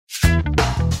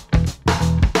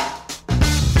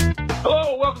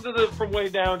Welcome to the From Way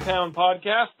Downtown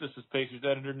podcast. This is Pacers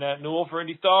editor Nat Newell for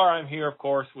IndyStar. I'm here, of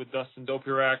course, with Dustin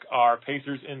Dopirak, our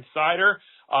Pacers insider.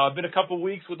 Been a couple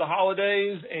weeks with the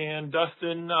holidays, and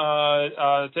Dustin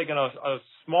taking a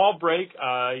small break.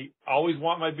 I always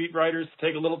want my beat writers to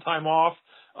take a little time off.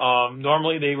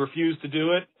 Normally they refuse to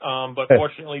do it, but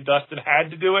fortunately Dustin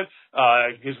had to do it.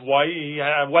 His wife, he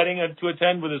had a wedding to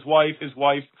attend with his wife. His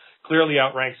wife clearly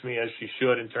outranks me, as she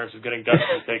should, in terms of getting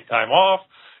Dustin to take time off.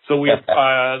 So we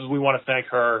want to thank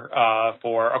her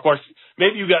for, of course,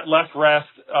 maybe you got less rest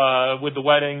with the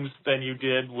weddings than you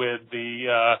did with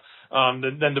than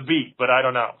the beat, but I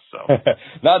don't know. So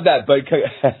not that, but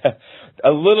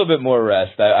a little bit more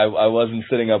rest. I wasn't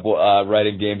sitting up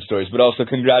writing game stories, but also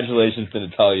congratulations to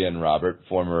Natalia and Robert.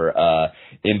 Former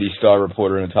IndyStar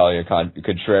reporter Natalia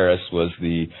Contreras was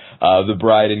the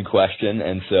bride in question,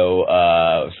 and so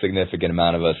a significant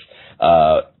amount of us.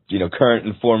 Current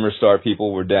and former Star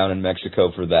people were down in Mexico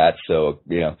for that. So,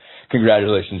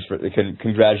 congratulations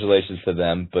to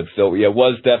them. But still, it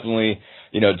was definitely,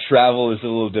 travel is a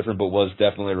little different, but was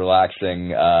definitely relaxing,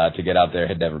 to get out there.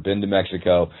 Had never been to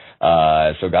Mexico.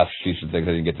 So got to see some things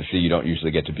I didn't get to see. You don't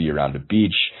usually get to be around a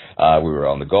beach. We were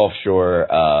on the Gulf Shore.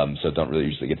 So don't really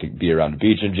usually get to be around a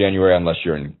beach in January unless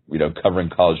you're in, covering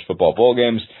college football bowl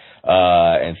games.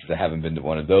 And since I haven't been to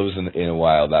one of those in a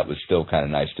while, that was still kind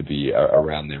of nice to be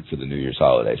around there for the New Year's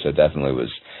holiday. So it definitely was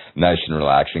nice and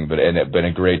relaxing, but it's been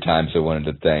a great time. So I wanted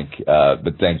to thank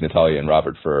Natalia and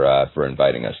Robert for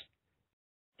inviting us.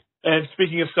 And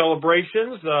speaking of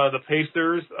celebrations, the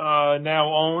Pacers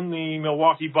now own the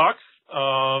Milwaukee Bucks.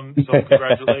 So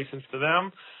congratulations to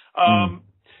them.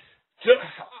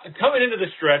 Coming into the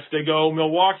stretch, they go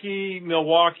Milwaukee,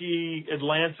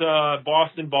 Atlanta,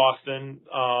 Boston.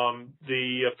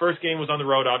 The first game was on the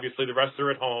road, obviously. The rest are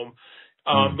at home.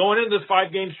 Going into this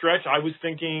 5-game stretch, I was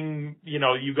thinking,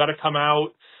 you got to come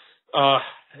out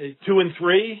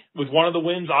 2-3 with one of the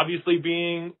wins obviously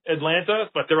being Atlanta,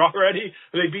 but they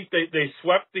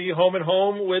swept the home and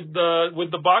home with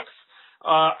the Bucks.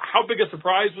 How big a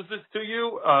surprise was this to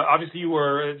you? Obviously you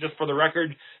were, just for the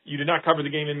record, you did not cover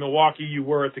the game in Milwaukee. You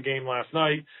were at the game last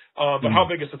night. But how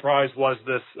big a surprise was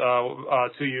this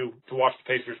to you to watch the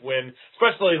Pacers win,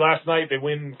 especially last night? They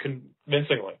win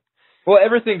convincingly. Well,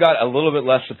 everything got a little bit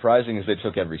less surprising as they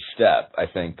took every step, I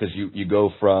think, because you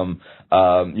go from,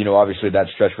 obviously that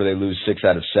stretch where they lose 6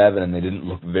 out of 7 and they didn't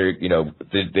look very,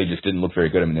 they just didn't look very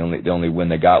good. I mean, the only win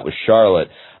they got was Charlotte.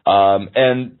 But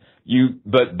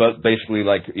basically,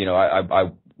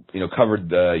 I covered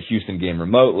the Houston game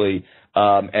remotely,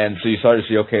 and so you started to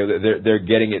see, okay, they're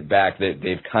getting it back.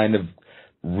 They've kind of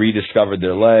rediscovered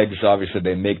their legs. Obviously,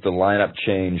 they make the lineup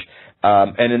change.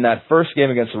 And in that first game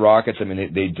against the Rockets, I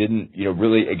mean, they didn't,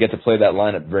 really get to play that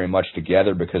lineup very much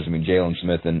together because, Jalen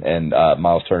Smith and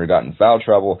Miles Turner got in foul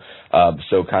trouble.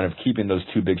 So kind of keeping those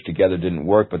two bigs together didn't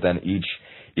work, but then each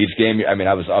game, I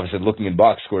was obviously looking in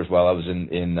box scores while I was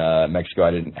in Mexico.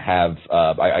 I didn't have,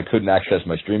 I couldn't access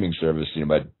my streaming service,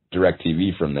 my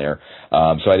DirecTV from there.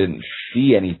 So I didn't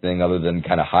see anything other than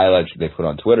kind of highlights that they put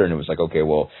on Twitter. And it was like, okay,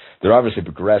 well, they're obviously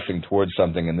progressing towards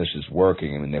something and this is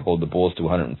working. I mean, they hold the Bulls to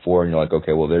 104 and you're like,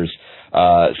 okay, well, there's,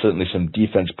 certainly some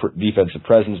defensive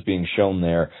presence being shown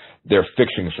there. They're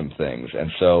fixing some things.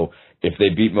 And so if they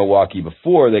beat Milwaukee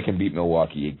before, they can beat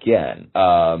Milwaukee again.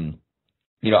 I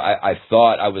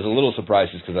thought, I was a little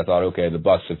surprised just because I thought, okay, the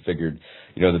Bucks have figured,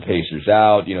 the Pacers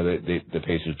out. The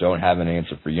Pacers don't have an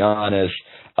answer for Giannis.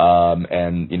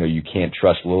 And you can't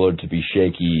trust Lillard to be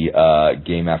shaky,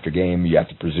 game after game. You have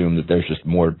to presume that there's just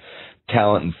more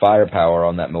talent and firepower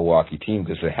on that Milwaukee team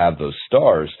because they have those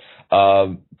stars.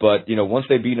 But once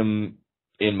they beat them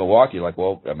in Milwaukee,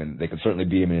 they could certainly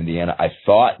beat them in Indiana. I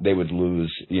thought they would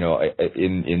lose,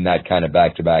 in that kind of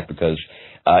back-to-back because,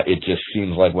 it just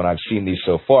seems like when I've seen these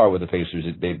so far with the Pacers,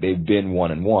 they've been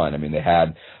 1-1. I mean, they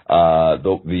had,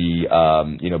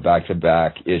 the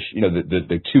back-to-back-ish,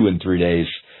 the 2 and 3 days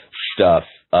stuff.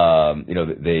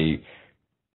 The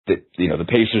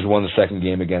Pacers won the second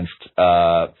game against,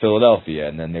 Philadelphia,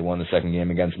 and then they won the second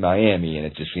game against Miami, and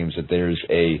it just seems that there's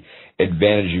a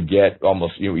advantage you get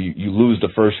almost, you lose the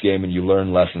first game and you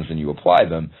learn lessons and you apply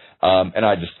them. And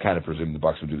I just kind of presumed the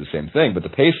Bucks would do the same thing, but the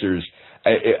Pacers,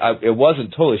 it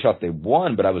wasn't totally shocked they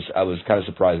won, but I was kind of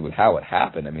surprised with how it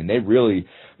happened. I mean, they really,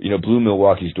 blew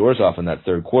Milwaukee's doors off in that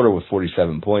third quarter with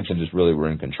 47 points and just really were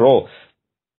in control.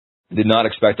 Did not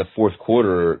expect a fourth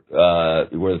quarter,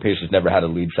 where the Pacers never had a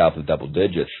lead south of double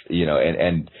digits,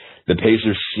 and the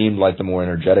Pacers seemed like the more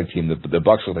energetic team. The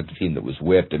Bucks looked like the team that was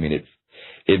whipped. I mean,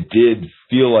 it did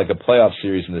feel like a playoff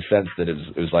series in the sense that it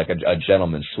was like a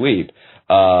gentleman's sweep.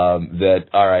 That,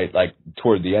 all right, like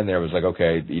toward the end there, it was like,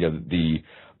 okay, the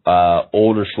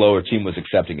older, slower team was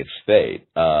accepting its fate.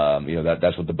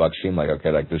 That's what the Bucs seemed like.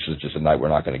 Okay, like this is just a night we're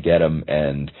not going to get them,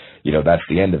 and that's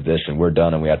the end of this, and we're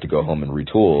done, and we have to go home and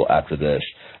retool after this.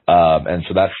 And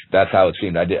so that's how it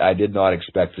seemed. I did not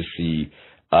expect to see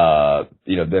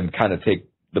them kind of take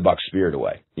the Bucs' spirit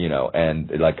away, and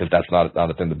like, cause that's not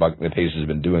a thing the Pacers have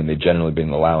been doing. They've generally been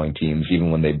allowing teams, even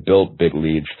when they built big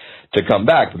leads, to come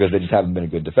back because they just haven't been a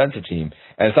good defensive team.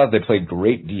 And it's not that they played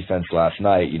great defense last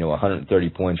night, 130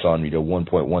 points on,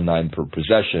 1.19 per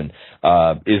possession,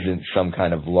 isn't some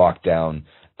kind of lockdown,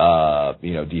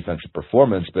 defensive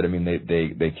performance, but I mean,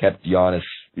 they kept Giannis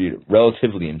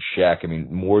relatively in check. I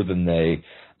mean, more than they,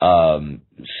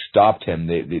 stopped him.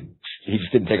 He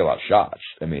just didn't take a lot of shots.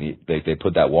 I mean, they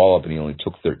put that wall up and he only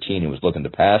took 13. He was looking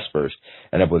to pass first,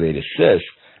 ended up with 8 assists.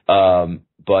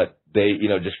 But they,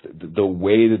 just the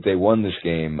way that they won this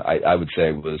game, I would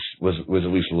say was at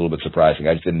least a little bit surprising.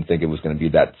 I just didn't think it was going to be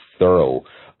that thorough,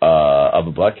 of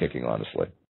a butt kicking, honestly.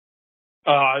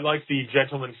 I like the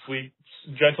gentleman's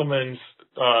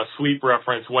sweep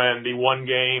reference when the one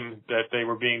game that they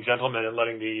were being gentlemen and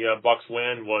letting the Bucs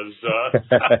win was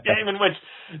a game in which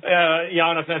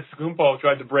Giannis Antetokounmpo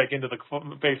tried to break into the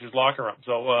Pacers locker room.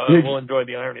 So we'll enjoy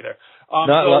the irony there.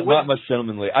 Not much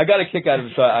gentlemanly. I got a kick out of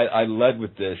it. So I led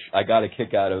with this. I got a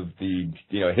kick out of the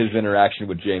his interaction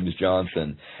with James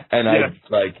Johnson, and I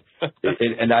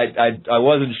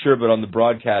wasn't sure, but on the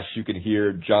broadcast you could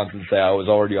hear Johnson say I was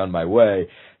already on my way.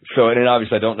 So, and then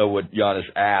obviously I don't know what Giannis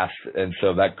asked, and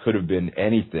so that could have been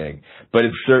anything. But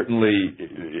it's certainly,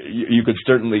 you could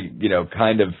certainly,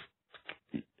 kind of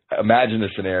imagine a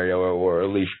scenario or at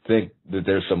least think that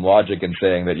there's some logic in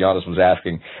saying that Giannis was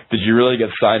asking, did you really get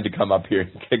signed to come up here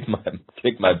and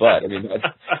kick my butt? I mean,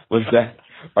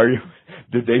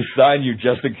 did they sign you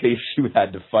just in case you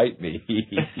had to fight me?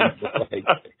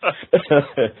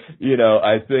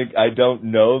 I don't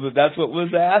know that that's what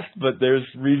was asked, but there's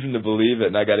reason to believe it,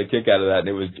 and I got a kick out of that.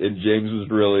 And James was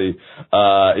really,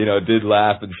 did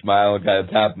laugh and smile and kind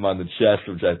of tap him on the chest,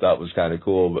 which I thought was kind of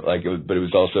cool. But it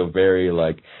was also very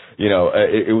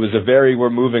it was a very,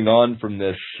 we're moving on from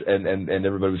this, and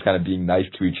everybody was kind of being nice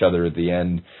to each other at the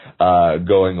end,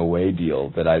 going away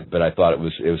deal. But I thought it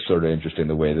was sort of interesting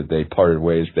the way that they parted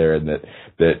ways there, and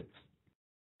that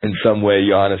in some way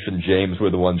Giannis and James were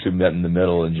the ones who met in the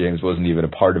middle, and James wasn't even a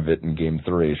part of it in Game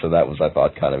 3. So that was, I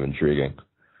thought, kind of intriguing.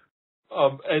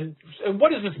 And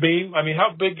what does this mean? I mean,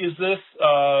 how big is this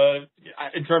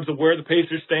in terms of where the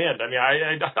Pacers stand? I mean,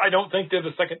 I don't think they're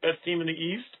the second best team in the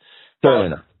East. Certainly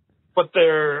not. But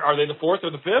are they the fourth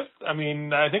or the fifth? I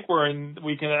mean, I think and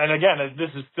again, this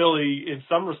is Philly in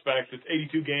some respects. It's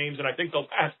 82 games, and I think the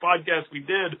last podcast we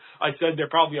did, I said they're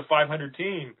probably a 500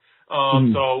 team.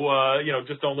 So,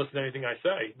 just don't listen to anything I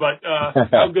say. But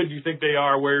how good do you think they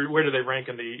are? Where do they rank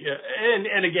in the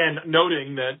and again,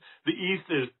 noting that the East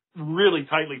is really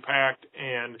tightly packed,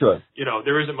 and sure,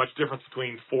 there isn't much difference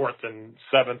between fourth and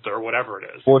seventh or whatever it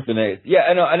is. Fourth and eighth, yeah,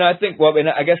 and I think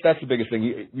I guess that's the biggest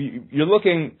thing. You're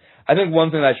looking. I think one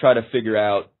thing I try to figure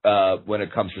out when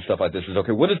it comes to stuff like this is,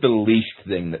 okay, what is the least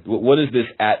thing what does this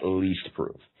at least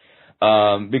prove?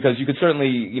 Because you could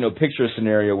certainly picture a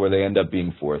scenario where they end up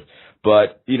being fourth,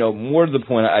 but more to the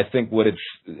point, I think what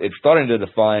it's starting to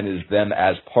define is them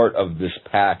as part of this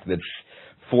pack that's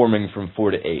forming from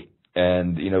 4 to 8.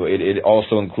 And, it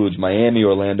also includes Miami,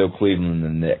 Orlando, Cleveland,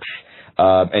 and the Knicks.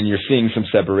 And you're seeing some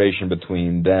separation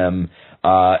between them,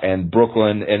 and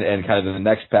Brooklyn, and kind of the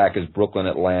next pack is Brooklyn,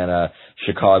 Atlanta,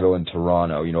 Chicago, and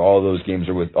Toronto. All those teams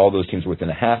are within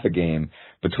a half a game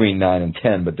between 9 and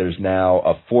 10, but there's now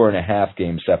a 4.5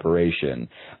 game separation,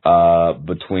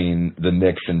 between the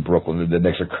Knicks and Brooklyn. The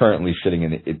Knicks are currently sitting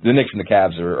the Knicks and the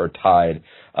Cavs are tied,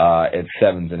 at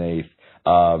 7th and 8th.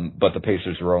 But the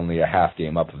Pacers are only a half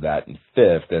game up of that in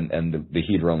 5th, and the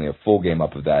Heat are only a full game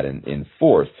up of that in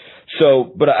 4th.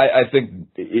 So, but I think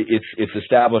it's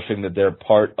establishing that they're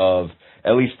part of,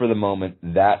 at least for the moment,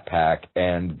 that pack,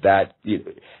 and that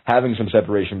having some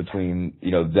separation between,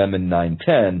 them and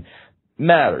 9-10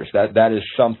 matters. That is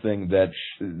something that's,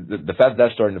 the fact that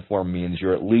that's starting to form means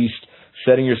you're at least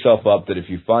setting yourself up that if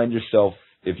you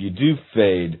do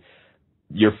fade,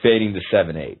 you're fading to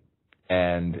 7-8.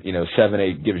 And,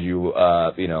 7-8 gives you,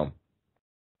 a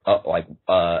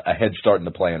head start in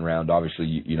the play-in round.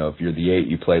 Obviously, if you're the 8,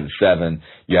 you play the 7,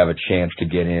 you have a chance to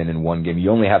get in one game.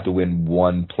 You only have to win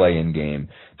one play-in game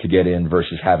to get in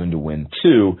versus having to win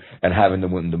 2 and having to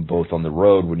win them both on the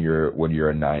road when you're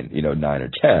a 9 or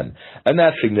 10. And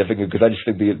that's significant because I just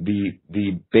think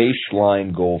the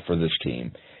baseline goal for this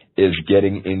team is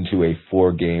getting into a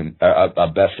 4-game, a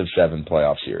best of 7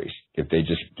 playoff series. If they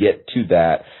just get to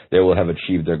that, they will have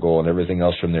achieved their goal, and everything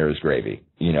else from there is gravy.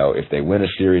 If they win a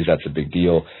series, that's a big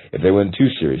deal. If they win 2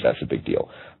 series, that's a big deal.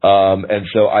 And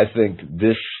so I think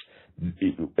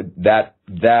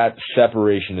that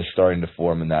separation is starting to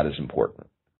form, and that is important.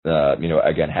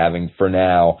 Again, having for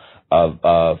now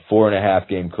a 4.5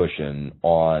 game cushion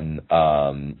on,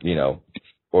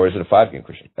 or is it a 5 game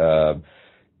cushion?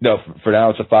 No, for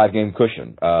now it's a 5 game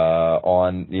cushion,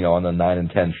 on the 9 and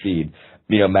 10 seed,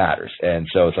 matters. And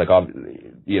so it's like,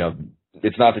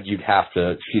 it's not that you'd have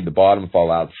to see the bottom fall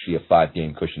out to see a 5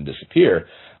 game cushion disappear.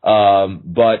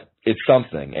 But it's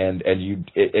something. And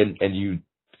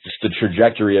just the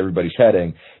trajectory everybody's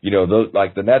heading, those,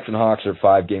 like the Nets and Hawks are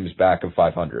 5 games back of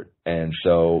 500. And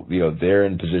so, they're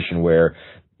in position where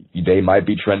they might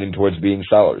be trending towards being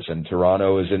sellers, and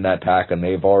Toronto is in that pack, and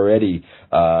they've already,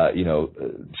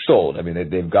 sold. I mean,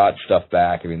 they've got stuff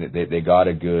back. I mean, they got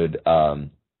a good, a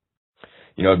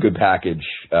good package,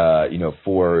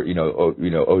 for, OG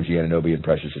Anunoby and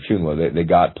Precious Achunwa. They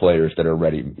got players that are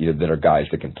ready, that are guys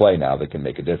that can play now, that can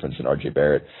make a difference in RJ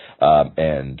Barrett,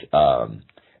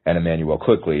 and Emmanuel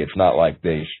quickly. It's not like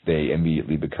they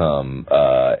immediately become,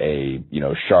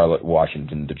 Charlotte,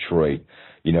 Washington, Detroit,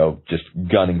 just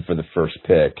gunning for the first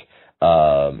pick,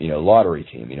 lottery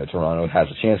team. Toronto has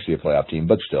a chance to be a playoff team,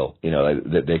 but still,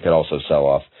 they could also sell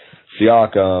off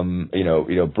Siakam,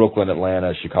 Brooklyn,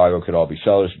 Atlanta, Chicago could all be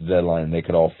sellers at the deadline, and they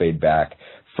could all fade back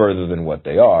further than what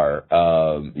they are.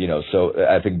 So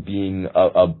I think being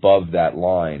above that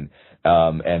line,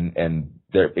 and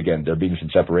there being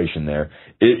some separation there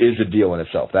is a deal in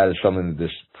itself. That is something that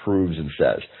this proves and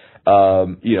says.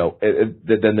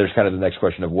 Then there's kind of the next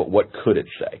question of what could it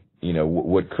say?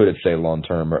 What could it say long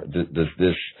term? Does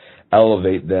this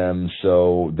elevate them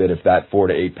so that if that 4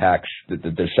 to 8 packs, that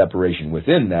there's separation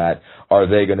within that, are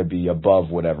they going to be above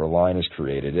whatever line is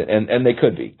created? And they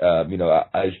could be.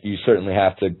 You certainly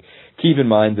have to keep in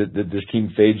mind that this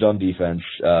team fades on defense.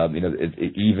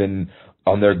 Even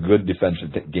on their good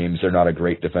defensive games, they're not a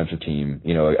great defensive team.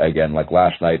 Again, like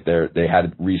last night, they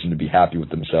had reason to be happy with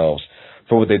themselves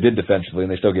for what they did defensively,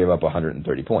 and they still gave up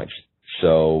 130 points.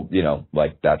 So,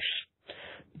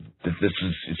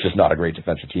 it's just not a great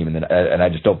defensive team, and I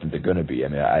just don't think they're going to be. I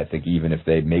mean, I think even if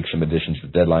they make some additions to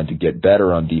the deadline to get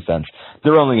better on defense,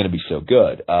 they're only going to be so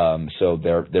good. So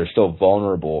they're still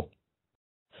vulnerable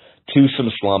to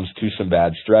some slumps, to some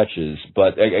bad stretches.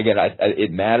 But again,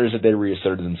 it matters that they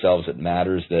reasserted themselves. It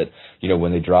matters that,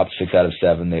 when they dropped 6 out of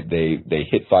 7, they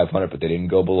hit 500, but they didn't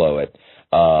go below it.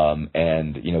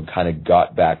 And kind of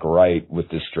got back right with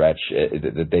this stretch,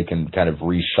 that they can kind of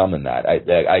re-summon that.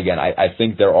 I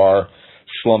think there are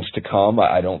slumps to come.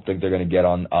 I don't think they're going to get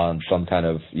on some kind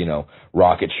of,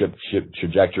 rocket ship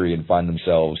trajectory and find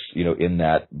themselves, in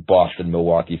that Boston,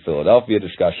 Milwaukee, Philadelphia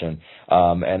discussion.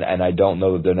 And I don't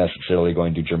know that they're necessarily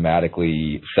going to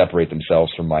dramatically separate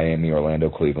themselves from Miami, Orlando,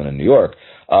 Cleveland, and New York.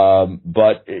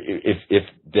 But if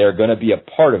they're going to be a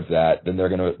part of that, then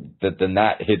then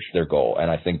that hits their goal. And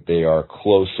I think they are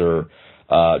closer,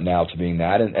 now to being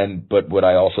that. But what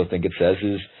I also think it says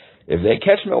is, if they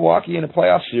catch Milwaukee in a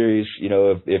playoff series,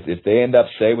 if they end up,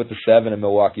 say, with the 7 and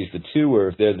Milwaukee's the 2, or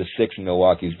if they're the 6 and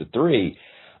Milwaukee's the 3,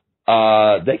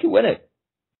 they could win it.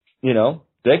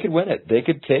 They could win it. They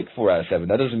could take 4 out of 7.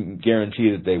 That doesn't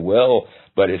guarantee that they will,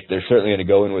 but they're certainly going to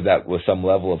go in with that, with some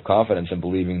level of confidence and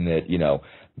believing that,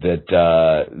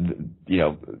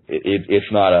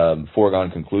 it's not a foregone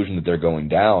conclusion that they're going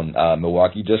down.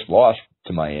 Milwaukee just lost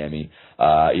to Miami,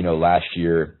 last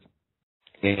year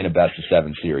in a best of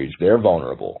 7 series. They're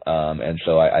vulnerable. And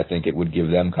so I think it would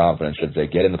give them confidence that if they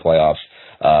get in the playoffs,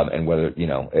 and whether,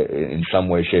 in some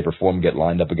way, shape, or form get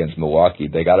lined up against Milwaukee,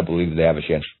 they got to believe that they have a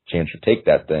chance to take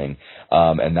that thing.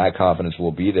 And that confidence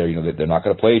will be there. That they're not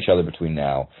going to play each other between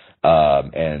now,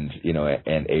 and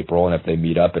April. And if they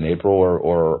meet up in April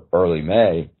or early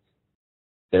May,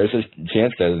 there's a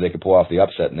chance there that they could pull off the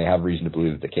upset, and they have reason to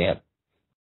believe that they can.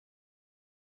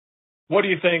 What do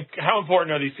you think? How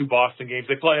important are these 2 Boston games?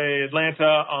 They play Atlanta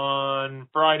on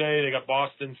Friday. They got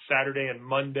Boston Saturday and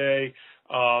Monday.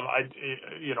 I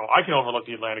can overlook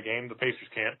the Atlanta game. The Pacers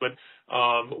can't. But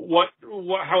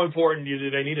how important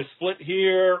do they need a split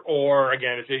here? Or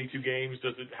again, it's 82 games.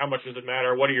 How much does it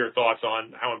matter? What are your thoughts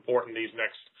on how important these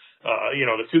next,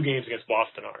 the 2 games against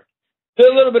Boston are?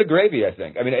 There's a little bit of gravy, I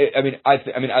think.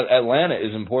 Atlanta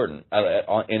is important.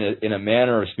 In a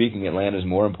manner of speaking, Atlanta is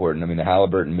more important. I mean,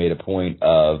 Halliburton made a point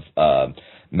of,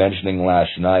 mentioning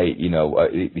last night,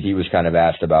 he was kind of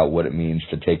asked about what it means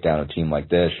to take down a team like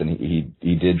this, and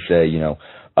he did say,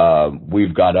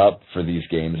 we've got up for these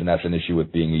games, and that's an issue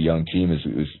with being a young team.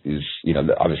 Is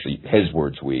obviously his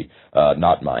words,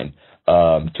 not mine.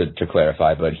 To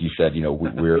clarify, but he said,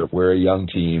 we're a young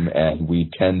team and we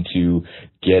tend to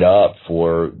get up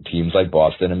for teams like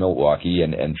Boston and Milwaukee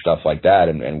and stuff like that,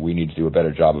 and we need to do a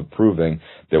better job of proving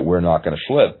that we're not going to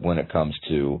slip when it comes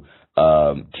to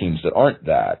teams that aren't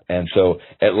that. And so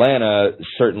Atlanta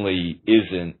certainly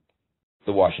isn't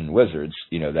the Washington Wizards.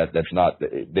 That's not,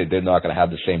 they're not going to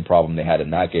have the same problem they had in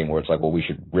that game where it's like, well, we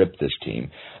should rip this team.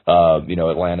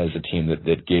 Atlanta is a team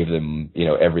that gave them,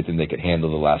 everything they could handle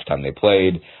the last time they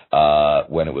played,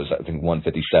 when it was, I think,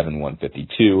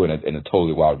 157-152 in a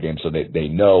totally wild game. So they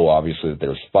know, obviously, that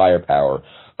there's firepower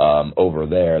over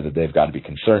there that they've got to be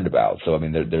concerned about. So, I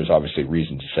mean, there's obviously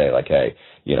reason to say, like, hey,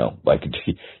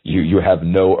 you have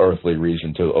no earthly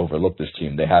reason to overlook this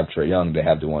team. They have Trae Young, they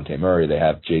have DeJounte Murray, they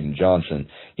have Jaden Johnson,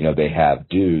 they have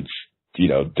dudes.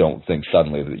 Don't think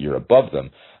suddenly that you're above them,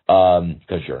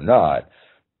 because you're not.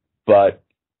 But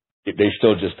they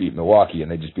still just beat Milwaukee,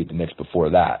 and they just beat the Knicks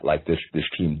before that. Like, this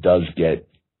team does get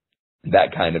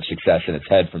that kind of success in its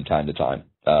head from time to time.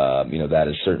 That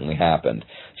has certainly happened.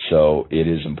 So it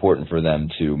is important for them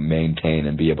to maintain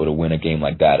and be able to win a game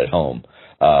like that at home,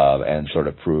 and sort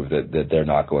of prove that they're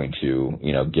not going to,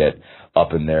 get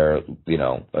up in their,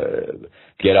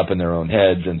 get up in their own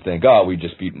heads and think, oh, we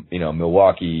just beat,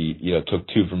 Milwaukee, took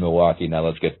 2 from Milwaukee. Now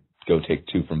let's go take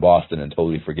 2 from Boston and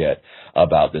totally forget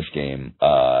about this game,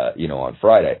 on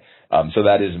Friday. So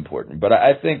that is important. But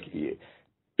I think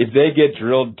if they get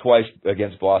drilled twice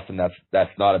against Boston,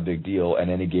 that's not a big deal. And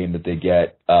any game that they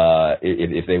get,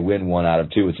 if they win 1 out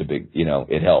of 2, it's a big,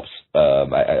 it helps.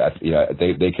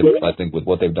 They can, I think, with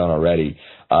what they've done already,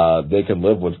 they can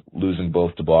live with losing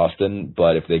both to Boston.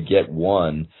 But if they get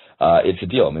 1, it's a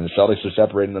deal. I mean, the Celtics are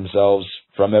separating themselves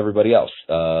from everybody else.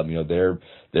 They're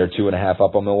 2.5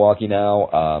 up on Milwaukee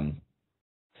now.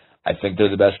 I think they're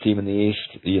the best team in the East.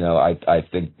 I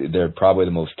think they're probably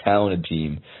the most talented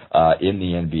team in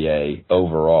the NBA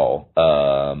overall.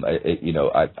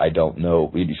 I don't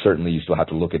know. We certainly you still have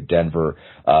to look at Denver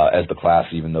as the class,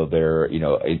 even though they're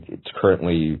it's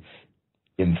currently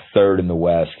in 3rd in the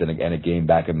West and a game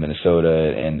back in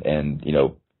Minnesota, and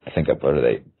I think what are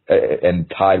they? And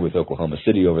tied with Oklahoma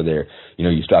City over there.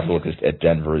 You still have to look at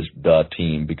Denver as the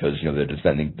team because they're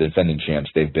defending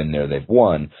champs. They've been there, they've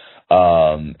won.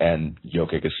 And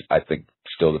Jokic is, I think,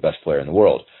 still the best player in the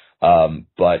world.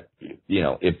 But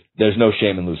if there's no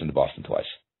shame in losing to Boston twice.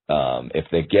 If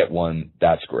they get 1,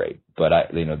 that's great. But I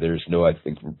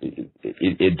think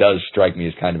it does strike me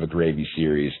as kind of a gravy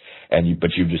series.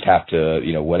 But you just have to,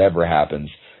 whatever happens,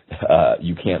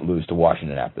 you can't lose to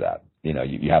Washington after that.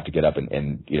 You have to get up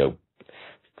and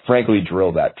frankly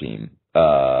drill that team,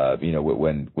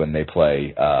 when they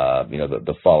play,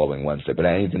 the following Wednesday. But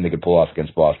anything they could pull off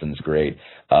against Boston is great,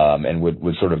 and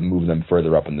would sort of move them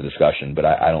further up in the discussion. But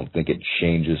I don't think it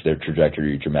changes their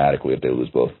trajectory dramatically if they lose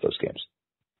both of those games.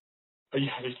 Yeah,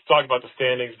 just talk about the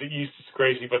standings. The East is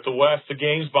crazy, but the West, the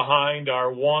games behind are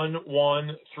 1,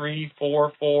 3,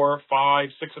 4, 4, 5,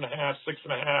 6.5,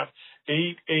 6.5,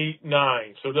 8, 8,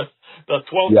 9. So the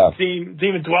 12th team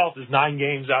in 12th is 9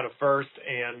 games out of first,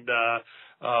 and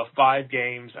 5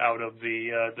 games out of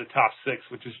the top 6,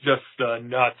 which is just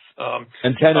nuts.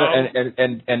 And 10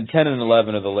 and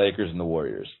 11 are the Lakers and the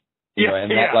Warriors. Which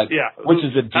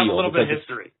is a deal. Have a little bit of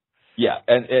history. Yeah,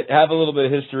 and have a little bit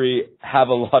of history, have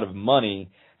a lot of money,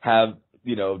 have,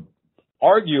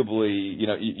 arguably,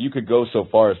 you could go so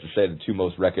far as to say the 2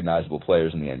 most recognizable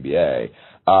players in the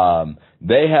NBA.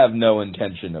 They have no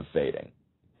intention of fading.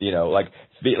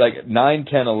 9,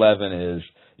 10, 11 is,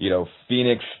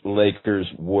 Phoenix, Lakers,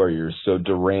 Warriors. So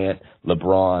Durant,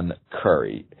 LeBron,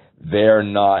 Curry. They're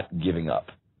not giving up.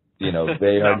 They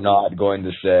are not going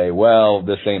to say, well,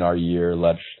 this ain't our year.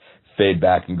 Let's fade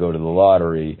back and go to the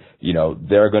lottery.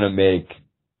 They're going to make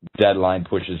deadline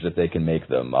pushes if they can make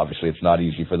them. Obviously, it's not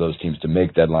easy for those teams to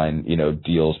make deadline,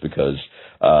 deals because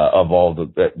of all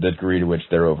the degree to which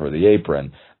they're over the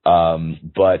apron.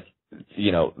 But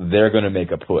they're going to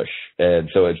make a push. And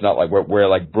so it's not like where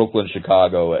like Brooklyn,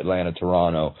 Chicago, Atlanta,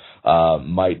 Toronto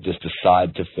might just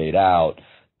decide to fade out.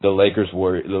 The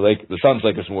Suns,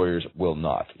 Lakers, and Warriors will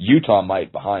not. Utah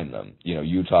might behind them.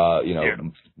 Utah,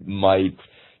 might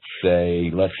say,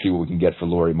 let's see what we can get for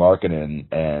Lauri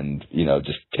Markkanen and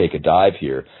just take a dive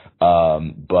here.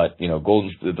 But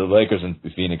the Lakers and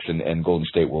Phoenix and Golden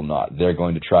State will not. They're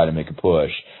going to try to make a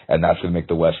push, and that's going to make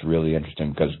the West really interesting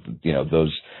because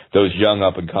those young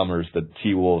up and comers, the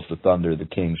T-Wolves, the Thunder, the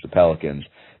Kings, the Pelicans,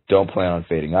 don't plan on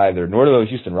fading either. Nor do the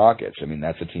Houston Rockets. I mean,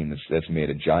 that's a team that's made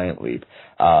a giant leap.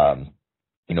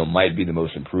 Might be the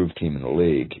most improved team in the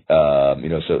league.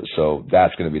 So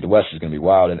that's going to be, the West is going to be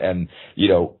wild. And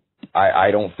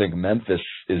I don't think Memphis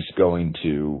is going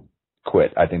to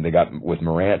quit. I think they got, with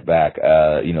Morant back,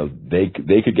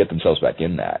 they could get themselves back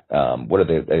in that. What are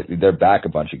they? They're back a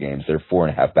bunch of games. They're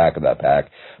 4.5 back of that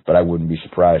pack, but I wouldn't be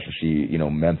surprised to see,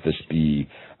 Memphis be,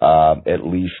 at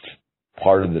least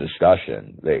part of the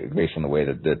discussion based on the way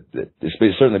that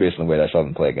certainly based on the way that I saw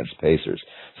them play against the Pacers.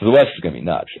 So the West is going to be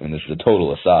nuts. I mean, this is a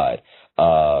total aside.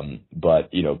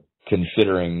 But,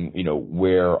 considering,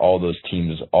 where all those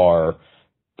teams are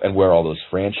and where all those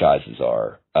franchises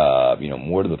are,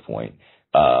 more to the point,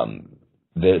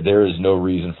 there is no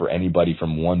reason for anybody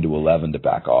from 1 to 11 to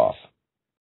back off.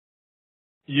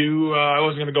 I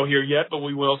wasn't going to go here yet, but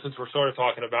we will, since we're sort of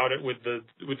talking about it with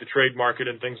the trade market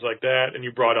and things like that. And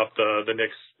you brought up the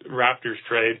Knicks Raptors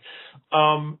trade.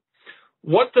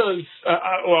 What does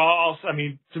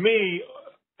to me,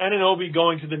 Anunoby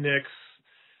going to the Knicks,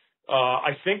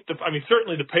 I think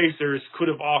certainly the Pacers could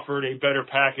have offered a better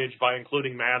package by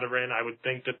including Mathurin. I would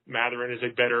think that Mathurin is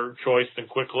a better choice than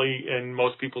Quickly in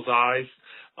most people's eyes.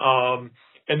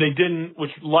 And they didn't,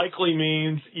 which likely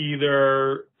means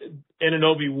either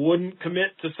Anunoby wouldn't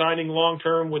commit to signing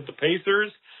long-term with the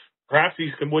Pacers. Perhaps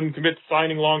he wouldn't commit to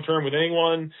signing long-term with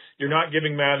anyone. You're not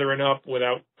giving Mathurin up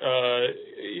without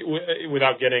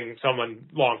getting someone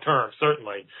long-term,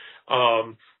 certainly.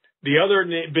 The other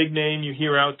big name you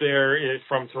hear out there is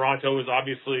from Toronto is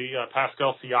obviously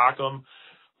Pascal Siakam.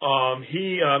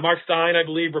 Mark Stein, I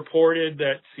believe, reported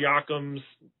that Siakam's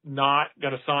not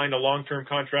going to sign a long-term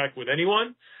contract with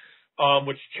anyone,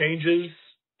 which changes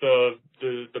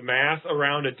the math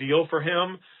around a deal for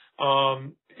him.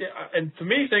 And to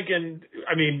me, thinking,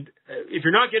 if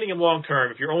you're not getting him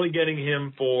long-term, if you're only getting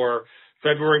him for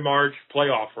February, March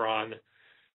playoff run,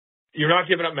 you're not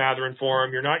giving up Mathurin for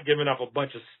him. You're not giving up a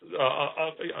bunch of,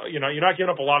 you're not giving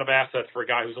up a lot of assets for a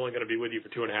guy who's only going to be with you for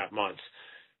 2.5 months.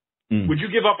 Would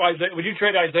you give up would you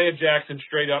trade Isaiah Jackson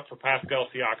straight up for Pascal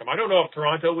Siakam? I don't know if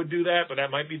Toronto would do that, but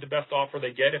that might be the best offer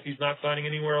they get if he's not signing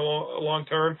anywhere long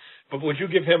term. But would you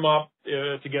give him up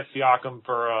to get Siakam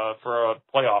for a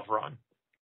playoff run?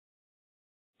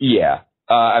 Yeah.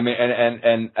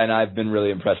 And I've been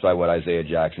really impressed by what Isaiah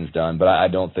Jackson's done, but I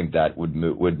don't think that would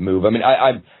move.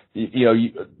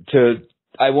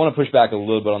 I want to push back a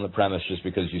little bit on the premise just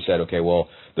because you said, okay, well,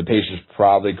 the Pacers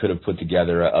probably could have put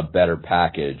together a better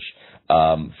package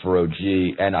for OG.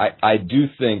 And I do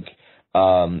think,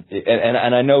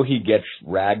 and I know he gets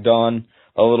ragged on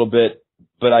a little bit,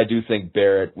 but I do think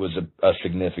Barrett was a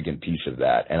significant piece of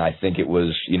that. And I think it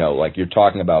was, like you're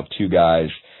talking about two guys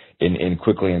in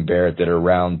Quickly and Barrett that are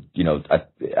around, I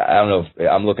don't know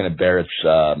if I'm looking at Barrett's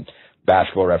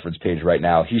basketball reference page right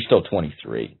now. He's still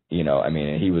 23. He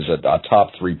was a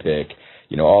top 3 pick,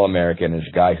 All-American, is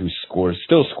a guy who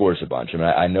still scores a bunch.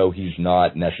 I know he's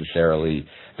not necessarily,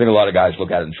 I think a lot of guys look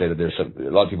at it and say that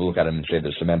a lot of people look at him and say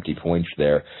there's some empty points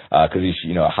there, cause he's,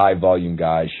 a high volume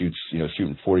guy,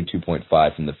 shooting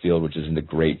 42.5 from the field, which isn't a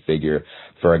great figure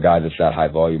for a guy that's that high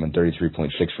volume, and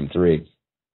 33.6 from 3.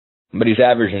 But he's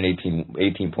averaging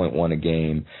 18.1 a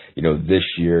game. This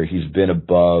year he's been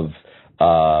above,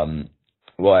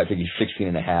 I think he's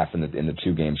 16.5 in the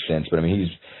 2 games since, but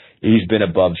he's been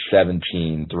above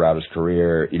 17 throughout his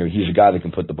career. He's a guy that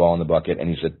can put the ball in the bucket, and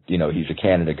he's a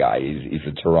Canada guy. He's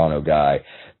a Toronto guy.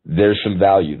 There's some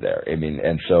value there.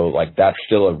 And so that's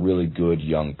still a really good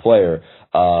young player.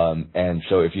 And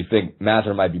so if you think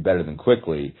Mathurin might be better than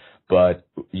Quickly, but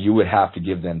you would have to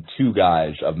give them 2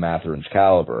 guys of Mathurin's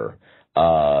caliber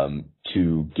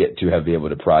to be able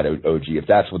to pride OG. If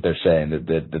that's what they're saying,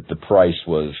 that the price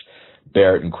was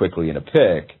Barrett and Quickly in a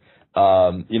pick,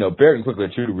 Barrett and Quickly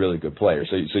are 2 really good players.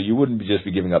 So you wouldn't just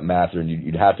be giving up Mathurin.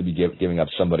 You'd have to be giving up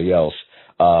somebody else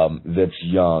that's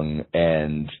young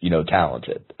and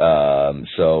talented.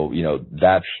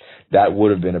 That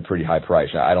would have been a pretty high price.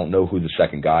 Now, I don't know who the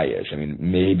second guy is.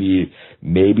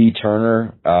 Maybe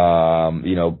Turner,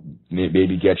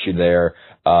 maybe gets you there.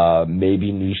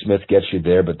 Maybe Neesmith gets you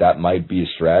there, but that might be a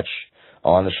stretch,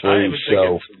 honestly.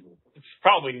 It's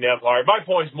probably Nembhard. My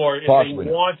point is more if they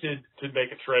wanted to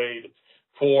make a trade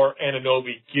for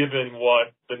Anunoby, given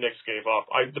what the Knicks gave up,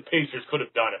 the Pacers could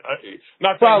have done it.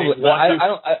 Not probably.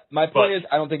 My point is,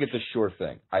 I don't think it's a sure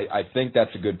thing. I think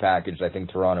that's a good package. I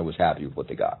think Toronto was happy with what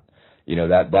they got.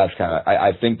 That's kind of.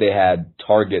 I think they had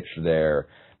targets there.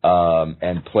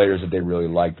 And players that they really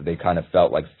liked that they kind of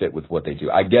felt like fit with what they do.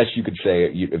 I guess you could say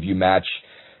if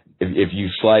you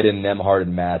slide in Nembhard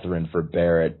and Mathurin for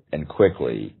Barrett and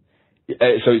Quickly,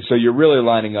 So you're really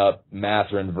lining up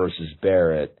Matherin versus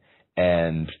Barrett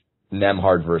and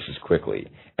Nembhard versus Quickly.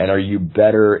 And are you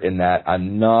better in that?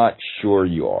 I'm not sure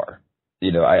you are.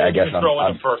 I guess I'm throw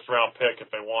in a first round pick if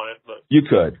they want it, but you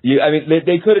could.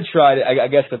 They could have tried it. I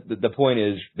guess the point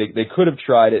is they could have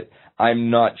tried it. I'm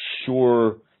not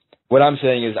sure. What I'm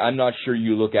saying is I'm not sure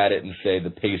you look at it and say the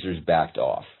Pacers backed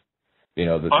off.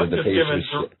 The Pacers.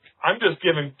 I'm just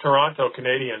giving Toronto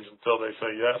Canadians until they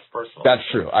say yes, personally. That's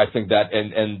true. I think that,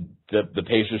 and the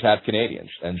Pacers have Canadians,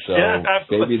 and so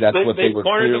absolutely. maybe that's what they were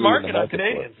clearly the market in the on market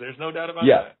Canadians. for. There's no doubt about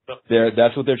that. Yeah,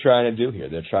 that's what they're trying to do here.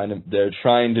 They're trying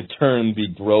to turn the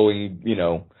growing,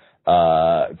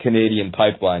 Canadian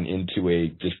pipeline into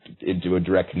a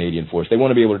direct Canadian force. They want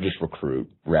to be able to just recruit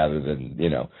rather than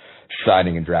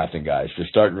signing and drafting guys. Just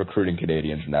start recruiting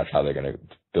Canadians, and that's how they're going to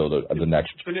build the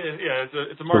next.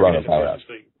 It's a market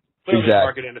inefficiency. Clearly exactly.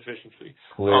 Market inefficiency.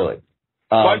 Clearly.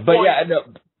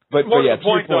 The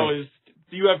point though is,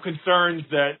 do you have concerns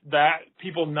that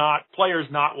players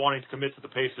not wanting to commit to the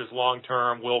Pacers long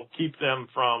term will keep them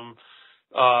from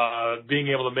being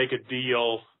able to make a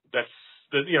deal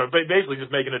basically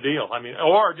just making a deal? I mean,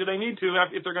 or do they need to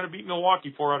if they're going to beat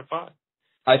Milwaukee 4 out of 5?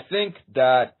 I think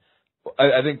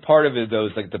part of it though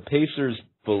is like the Pacers'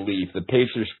 belief, the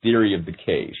Pacers' theory of the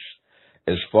case,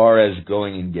 as far as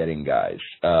going and getting guys,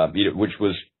 which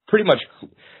was pretty much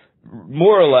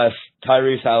more or less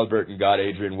Tyrese Halliburton got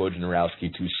Adrian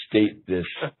Wojnarowski to state this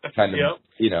kind of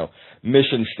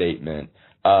mission statement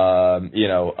on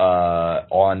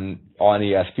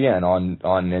ESPN on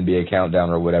NBA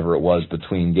Countdown or whatever it was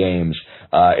between games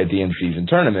at the in-season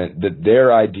tournament, that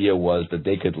their idea was that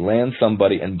they could land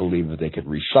somebody and believe that they could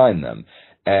re-sign them,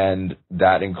 and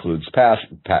that includes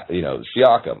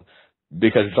Siakam.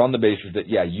 Because it's on the basis that,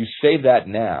 you say that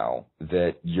now,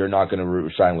 that you're not going to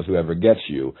sign with whoever gets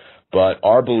you, but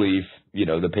our belief,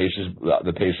 the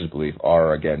Pacers' belief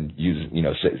are, again,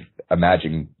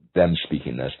 imagine them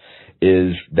speaking this,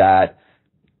 is that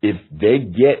if they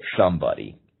get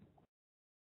somebody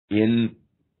in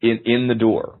the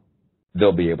door,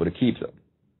 they'll be able to keep them.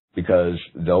 Because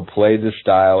they'll play this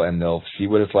style and they'll see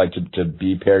what it's like to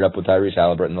be paired up with Tyrese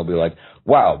Halliburton. They'll be like,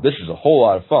 wow, this is a whole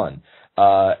lot of fun.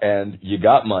 And you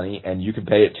got money and you can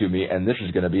pay it to me and this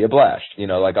is going to be a blast.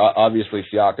 Obviously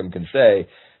Siakam can say,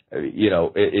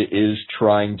 it is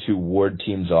trying to ward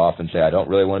teams off and say, I don't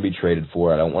really want to be traded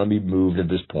for. I don't want to be moved at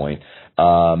this point.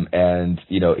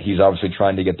 He's obviously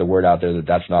trying to get the word out there that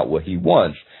that's not what he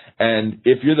wants. And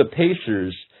if you're the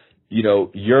Pacers,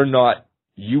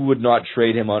 you would not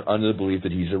trade him under the belief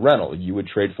that he's a rental. You would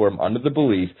trade for him under the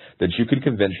belief that you could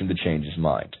convince him to change his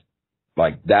mind.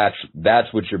 Like that's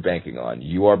what you're banking on.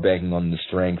 You are banking on the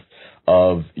strength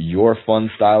of your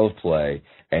fun style of play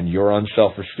and your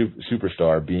unselfish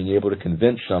superstar being able to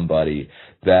convince somebody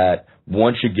that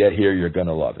once you get here, you're going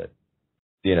to love it.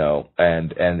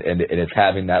 And it's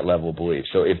having that level of belief.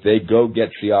 So if they go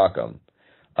get Siakam,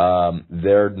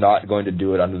 they're not going to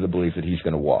do it under the belief that he's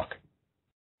going to walk.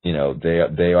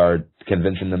 They are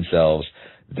convincing themselves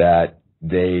that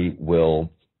they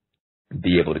will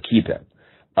be able to keep him.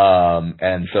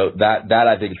 And so that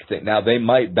I think is the thing. Now they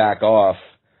might back off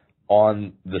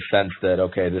on the sense that,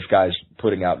 okay, this guy's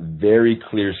putting out very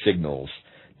clear signals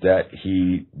that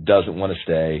he doesn't want to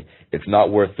stay. It's not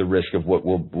worth the risk of what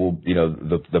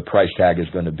the price tag is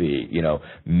going to be.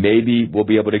 Maybe we'll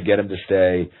be able to get him to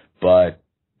stay, but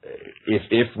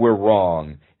if we're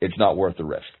wrong, it's not worth the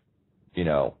risk.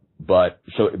 But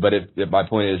if my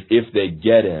point is, if they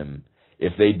get him,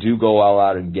 if they do go all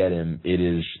out and get him, it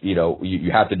is,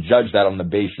 you have to judge that on the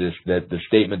basis that the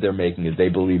statement they're making is they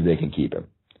believe they can keep him.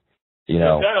 I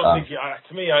don't think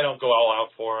to me, I don't go all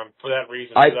out for him for that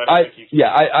reason.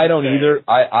 I don't either.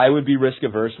 I would be risk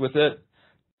averse with it,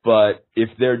 but if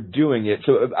they're doing it,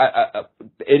 so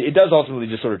it does ultimately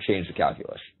just sort of change the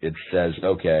calculus. It says,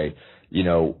 okay,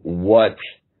 what.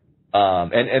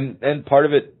 And part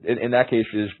of it in that case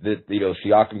is that,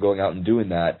 Siakam going out and doing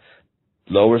that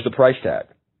lowers the price tag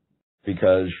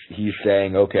because he's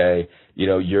saying, okay,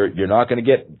 you're not going to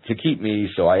get to keep me,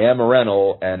 so I am a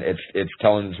rental, and it's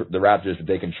telling the Raptors that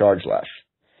they can charge less,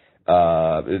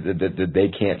 that they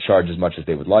can't charge as much as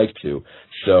they would like to.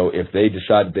 So if they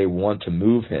decide that they want to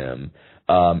move him,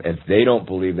 if they don't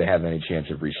believe they have any chance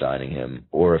of re-signing him,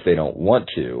 or if they don't want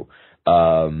to,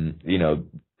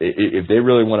 if they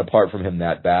really want to part from him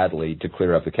that badly to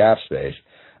clear up the cap space,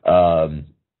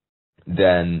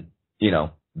 then,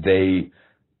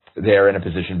 they're in a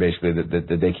position basically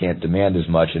that they can't demand as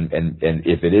much. And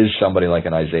if it is somebody like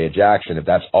an Isaiah Jackson, if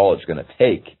that's all it's going to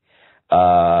take,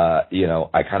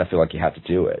 I kind of feel like you have to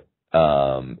do it.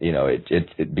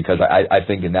 Because I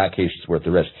think in that case it's worth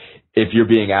the risk. If you're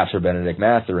being asked for Benedict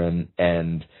Mathurin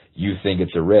and you think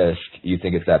it's a risk, you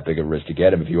think it's that big a risk to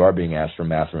get him. If you are being asked for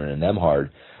Mathurin and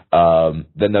Nembhard,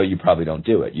 then no, you probably don't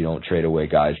do it. You don't trade away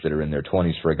guys that are in their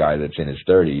 20s for a guy that's in his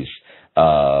 30s,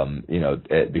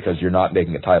 because you're not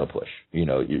making a title push,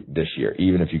 this year.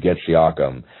 Even if you get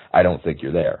Siakam, I don't think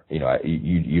you're there.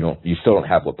 You still don't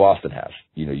have what Boston has.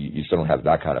 You still don't have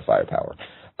that kind of firepower.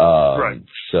 Right.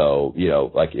 So,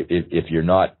 if you're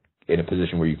not in a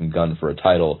position where you can gun for a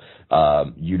title,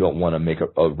 you don't want to make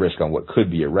a risk on what could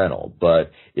be a rental.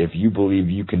 But if you believe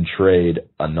you can trade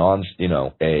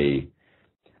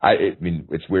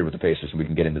it's weird with the Pacers, and we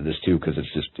can get into this too, because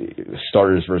it's just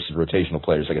starters versus rotational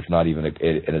players. Like, it's not even a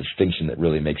distinction that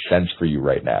really makes sense for you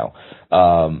right now.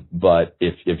 But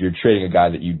if you're trading a guy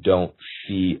that you don't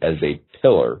see as a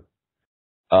pillar,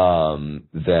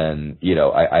 then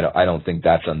I don't think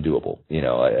that's undoable.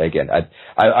 Again,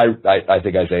 I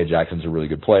think Isaiah Jackson's a really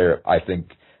good player. I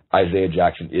think Isaiah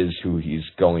Jackson is who he's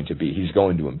going to be. He's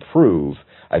going to improve.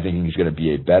 I think he's going to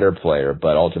be a better player,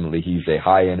 but ultimately he's a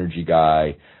high energy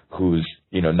guy who's,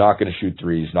 not going to shoot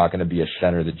threes, not going to be a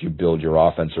center that you build your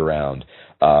offense around,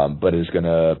 but is going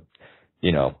to,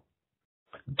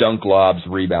 dunk lobs,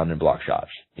 rebound, and block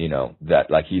shots. That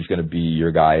like he's going to be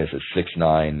your guy as a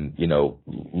 6'9",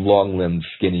 long-limbed,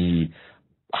 skinny,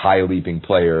 high-leaping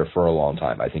player for a long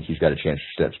time. I think he's got a chance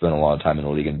to spend a long time in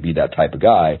the league and be that type of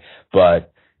guy.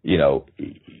 But,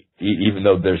 even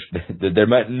though there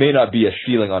may not be a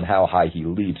ceiling on how high he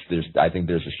leaps, I think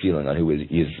there's a ceiling on who he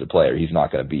is as a player. He's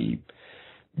not going to be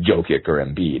Jokic or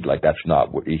Embiid. Like, that's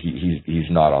not what he's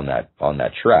not on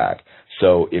that track.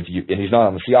 So and he's not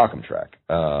on the Siakam track.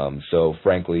 So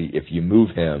frankly, if you move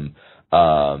him,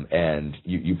 and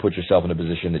you put yourself in a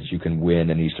position that you can win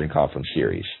an Eastern Conference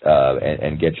series,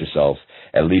 and get yourself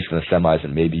at least in the semis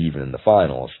and maybe even in the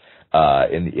finals,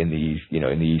 in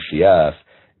the ECF,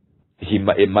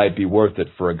 it might be worth it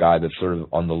for a guy that's sort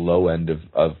of on the low end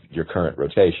of your current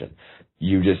rotation.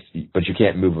 But you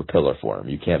can't move a pillar for him.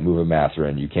 You can't move a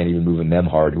Mathurin. You can't even move a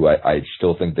Nembhard, who I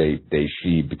still think they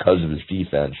see, because of his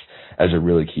defense, as a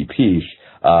really key piece,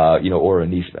 or a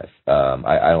Nesmith.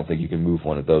 I don't think you can move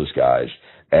one of those guys.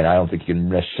 And I don't think you can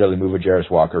necessarily move a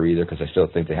Jarris Walker either, because I still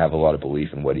think they have a lot of belief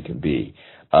in what he can be.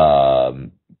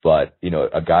 But,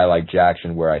 a guy like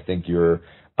Jackson, where I think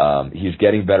he's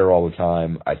getting better all the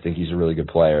time. I think he's a really good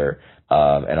player.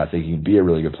 And I think he can be a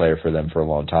really good player for them for a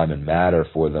long time and matter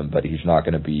for them, but he's not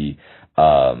going to be,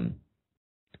 I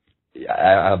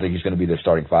don't think he's going to be their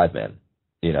starting five-man.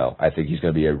 I think he's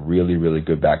going to be a really, really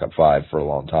good backup five for a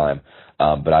long time.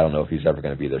 But I don't know if he's ever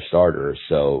going to be their starter.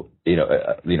 So,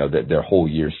 their whole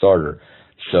year starter.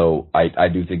 So I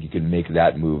do think you can make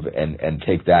that move and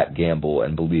take that gamble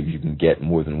and believe you can get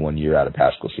more than 1 year out of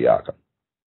Pascal Siakam.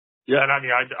 Yeah. And I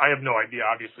have no idea,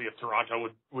 obviously, if Toronto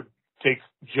would take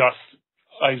just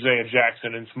Isaiah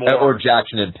Jackson and more. Or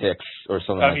Jackson and picks or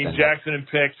something like that. Jackson and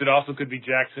picks. It also could be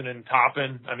Jackson and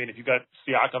Toppin. If you got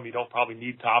Siakam, you don't probably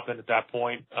need Toppin at that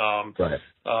point. Right.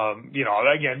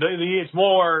 Again, it's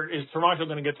more, is Toronto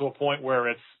going to get to a point where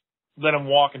it's let him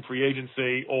walk in free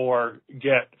agency, or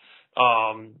get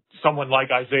someone like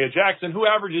Isaiah Jackson, who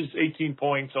averages 18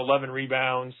 points, 11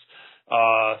 rebounds,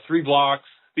 3 blocks,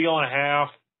 steal and a half,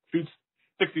 shoots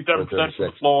 67% from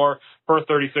the floor per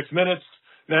 36 minutes.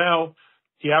 Now,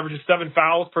 he averages 7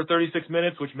 fouls per 36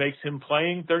 minutes, which makes him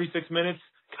playing 36 minutes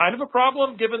kind of a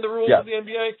problem given the rules of the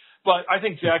NBA. But I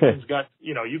think Jackson's got,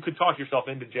 you could talk yourself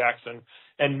into Jackson,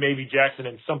 and maybe Jackson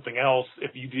and something else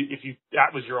if you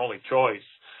that was your only choice.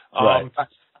 Right.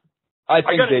 I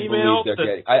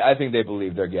think they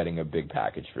believe they're getting a big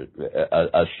package for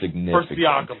a significant. For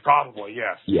Siakam, probably,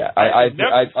 yes. Yeah,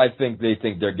 I think they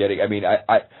think they're getting.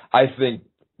 I think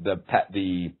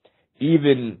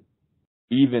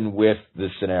even with the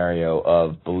scenario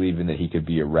of believing that he could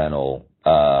be a rental,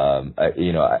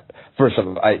 first of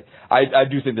all, I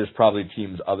do think there's probably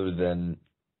teams other than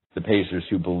the Pacers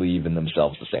who believe in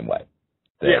themselves the same way.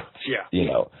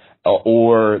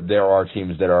 Or there are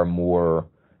teams that are more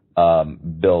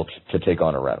built to take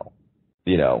on a rental,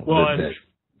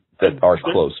 that are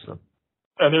close to them.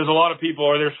 And there's a lot of people,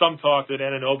 or there's some talk that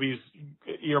Anunoby's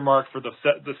earmarked for the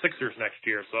Sixers next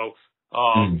year. So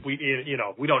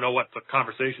we don't know what the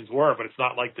conversations were, but it's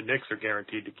not like the Knicks are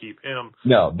guaranteed to keep him.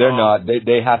 No, they're not.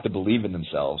 They have to believe in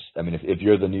themselves. If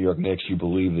you're the New York Knicks, you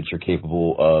believe that you're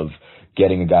capable of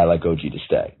getting a guy like OG to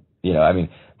stay.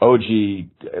 OG,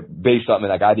 based on,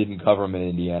 like, I didn't cover him in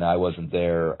Indiana. I wasn't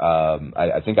there.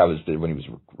 I think I was there when he was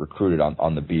recruited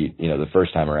on the beat, the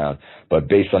first time around. But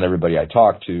based on everybody I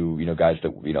talked to, guys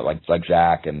that, like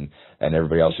Zach and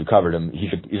everybody else who covered him,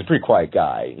 he's a pretty quiet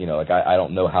guy. Like, I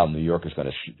don't know how New York is going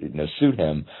to, suit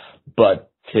him,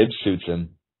 but Tibbs suits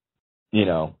him.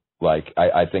 Like,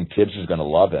 I think Tibbs is going to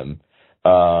love him.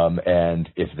 And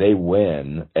if they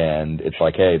win and it's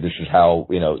like, hey, this is how,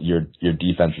 your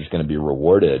defense is going to be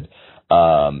rewarded,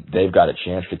 they've got a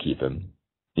chance to keep him,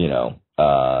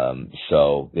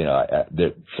 so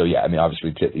yeah, I mean,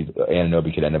 obviously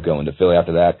Anunoby could end up going to Philly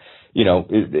after that.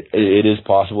 It is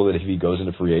possible that if he goes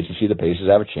into free agency, the Pacers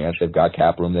have a chance. They've got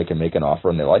cap room. They can make an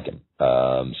offer and they like him.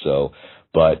 But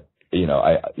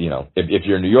if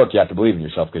you're in New York, you have to believe in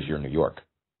yourself because you're in New York.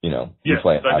 Yes,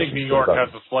 I think New York has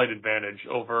a slight advantage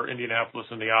over Indianapolis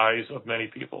in the eyes of many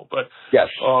people. But yes,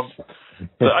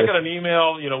 I got an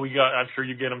email. I'm sure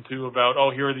you get them too about,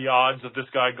 here are the odds of this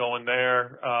guy going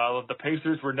there. The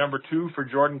Pacers were number 2 for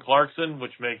Jordan Clarkson,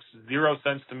 which makes zero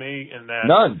sense to me. In that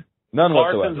none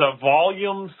Clarkson's whatsoever. a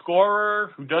volume scorer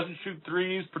who doesn't shoot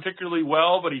threes particularly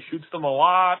well, but he shoots them a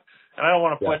lot. And I don't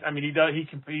want to put. I mean, he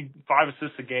can feed 5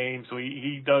 assists a game, so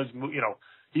he does.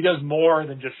 He does more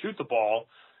than just shoot the ball.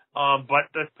 But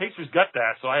the Pacers got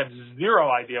that, so I have zero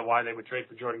idea why they would trade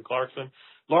for Jordan Clarkson.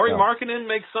 Lauri Markkanen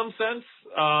makes some sense,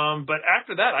 but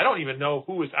after that, I don't even know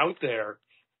who is out there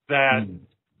that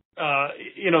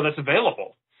that's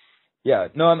available. Yeah,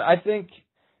 no, I think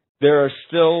there are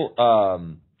still,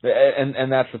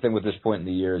 and that's the thing with this point in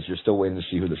the year is you're still waiting to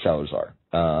see who the sellers are.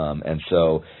 And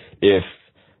so if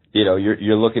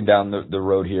you're looking down the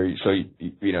road here, so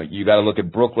you got to look at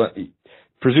Brooklyn.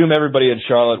 Presume everybody in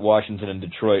Charlotte, Washington, and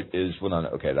Detroit is,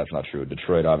 okay, that's not true.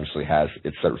 Detroit obviously has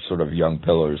its sort of young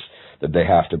pillars that they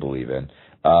have to believe in.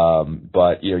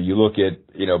 But, you look at,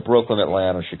 Brooklyn,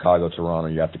 Atlanta, Chicago, Toronto,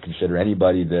 you have to consider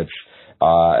anybody that's,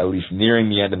 at least nearing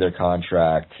the end of their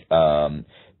contract,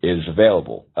 is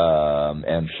available.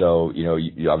 And so,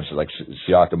 you obviously like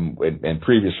Siakam and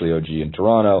previously OG in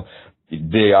Toronto.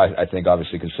 They, I think,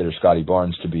 obviously consider Scotty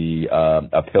Barnes to be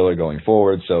a pillar going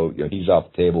forward, so he's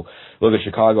off the table. Look at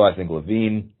Chicago, I think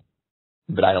LaVine,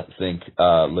 but I don't think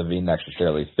LaVine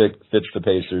necessarily fits the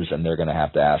Pacers, and they're going to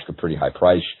have to ask a pretty high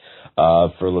price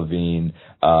for LaVine.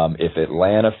 If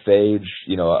Atlanta fades,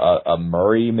 a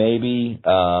Murray maybe,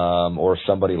 or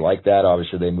somebody like that.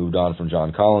 Obviously, they moved on from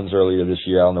John Collins earlier this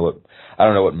year. I don't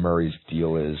know what Murray's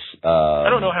deal is. I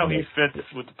don't know how he fits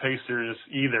with the Pacers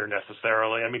either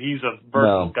necessarily. I mean, he's a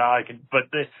versatile guy, but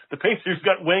the Pacers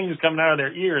got wings coming out of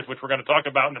their ears, which we're going to talk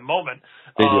about in a moment.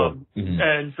 They do. Mm-hmm.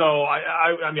 And so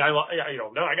I don't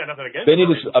know. I got nothing against.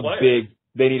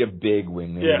 They need a big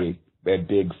wing. They need a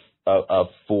big a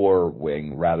 4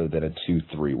 wing rather than a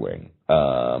 2-3 wing.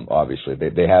 Obviously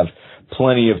they have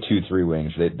plenty of 2-3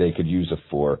 wings. They could use a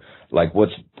 4. Like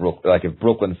if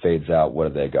Brooklyn fades out, what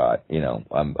have they got? You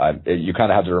kind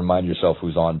of have to remind yourself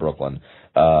who's on Brooklyn.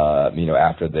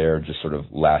 After their just sort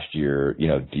of last year,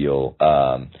 deal.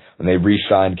 And they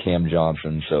re-signed Cam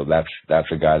Johnson, so that's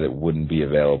a guy that wouldn't be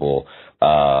available.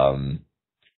 Claxton,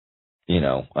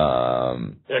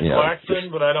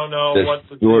 but I don't know what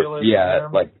the deal is. Yeah,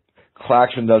 like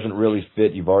Claxton doesn't really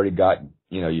fit. You've already got,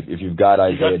 if you've got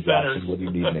Isaiah Jackson, what do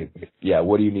you need?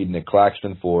 What do you need Nick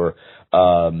Claxton for?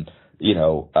 Can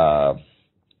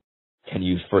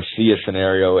you foresee a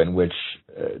scenario in which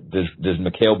does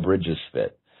Mikal Bridges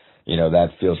fit?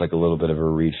 That feels like a little bit of a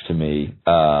reach to me.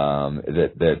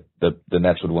 That the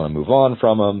Nets would want to move on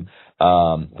from him.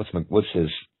 What's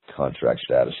his contract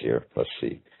status here? Let's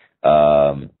see.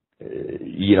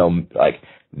 Like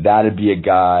that'd be a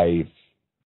guy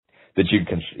that you'd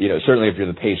certainly if you're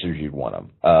the Pacers, you'd want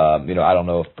him. I don't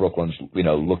know if Brooklyn's,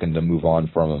 looking to move on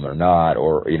from him or not,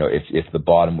 or, if the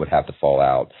bottom would have to fall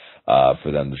out,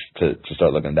 for them to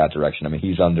start looking in that direction. I mean,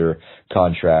 he's under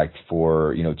contract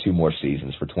for, 2 more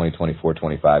seasons for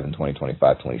 2024-25 and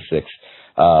 2025-26,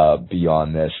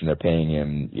 beyond this, and they're paying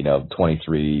him,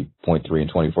 23.3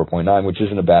 and 24.9, which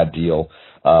isn't a bad deal,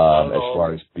 as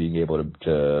far as being able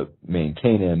to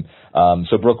maintain him.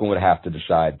 So Brooklyn would have to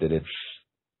decide that it's,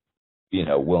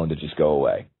 willing to just go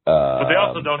away. But they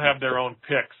also don't have their own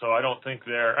pick, so I don't think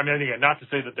they're. I mean, again, not to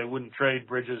say that they wouldn't trade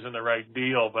Bridges in the right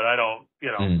deal, but I don't.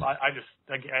 I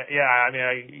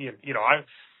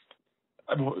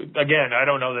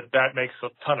don't know that makes a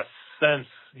ton of sense.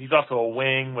 He's also a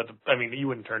wing with. I mean, you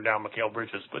wouldn't turn down Mikal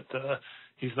Bridges, but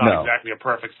he's not exactly a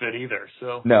perfect fit either.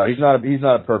 So no, he's not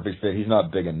a perfect fit. He's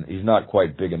not big and he's not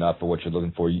quite big enough for what you're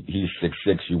looking for. He's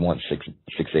 6'6". You want 6'8",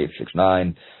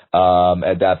 6'9",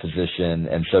 at that position.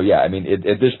 And so, yeah, I mean,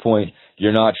 at this point,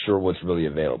 you're not sure what's really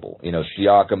available. You know,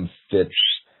 Siakam fits,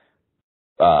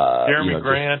 Jeremy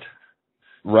Grant.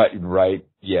 Right.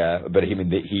 Yeah. But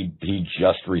he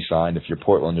just re-signed. If you're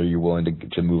Portland, are you willing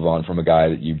to move on from a guy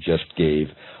that you just gave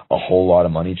a whole lot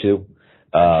of money to?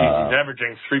 He's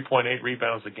averaging 3.8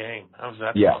 rebounds a game. How's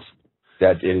that possible?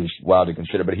 That is wild to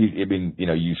consider. But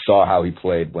you saw how he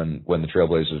played when the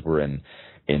Trailblazers were in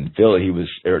Philly. He was,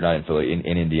 or not in Philly,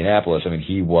 in Indianapolis. I mean,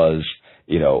 he was,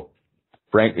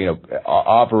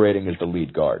 operating as the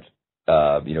lead guard.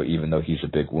 Even though he's a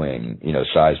big wing,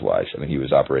 size-wise, I mean, he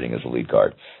was operating as a lead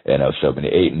guard. So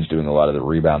Ayton's doing a lot of the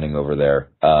rebounding over there.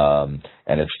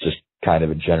 And it's just kind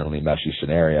of a generally messy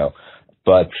scenario.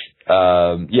 But,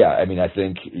 I mean, I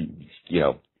think,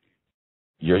 you're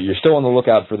still on the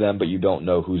lookout for them, but you don't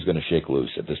know who's going to shake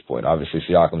loose at this point. Obviously,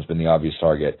 Siakam's been the obvious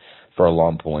target for a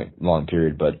long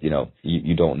period, but,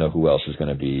 you don't know who else is going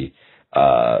to be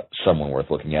someone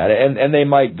worth looking at. And they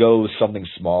might go something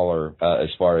smaller, as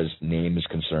far as name is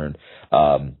concerned.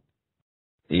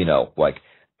 Like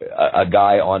a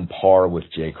guy on par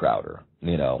with Jay Crowder,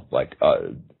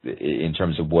 in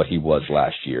terms of what he was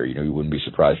last year. You wouldn't be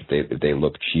surprised if they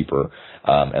look cheaper,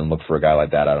 and look for a guy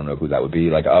like that. I don't know who that would be.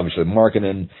 Like, obviously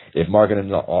Markkanen,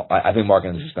 I think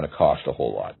Markkanen is just going to cost a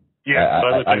whole lot. Yeah,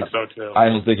 I would think so too. I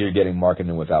don't think you're getting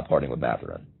Markkanen without parting with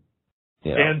Mathurin.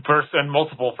 And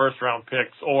multiple first-round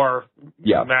picks, or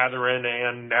Mathurin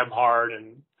and Nembhard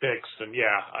and picks, and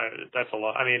that's a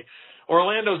lot. I mean,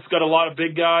 Orlando's got a lot of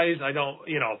big guys.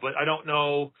 But I don't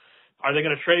know. Are they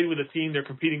going to trade with a team they're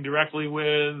competing directly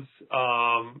with?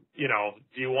 Do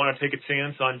you want to take a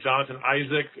chance on Jonathan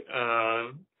Isaac?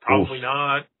 Probably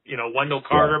not. Wendell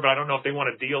Carter, but I don't know if they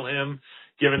want to deal him,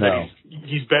 given that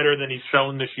he's better than he's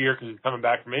shown this year because he's coming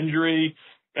back from injury.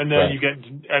 And then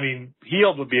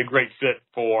Hield would be a great fit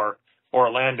for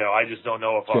Orlando. I just don't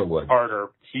know if a Carter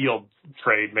Hield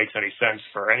trade makes any sense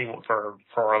for anyone for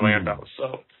Orlando.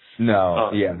 So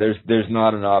there's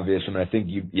not an obvious. I mean, I think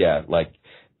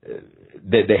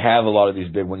they have a lot of these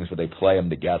big wings, but they play them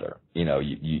together.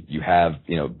 You have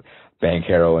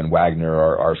Banchero and Wagner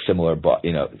are similar, but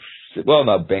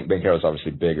Banchero's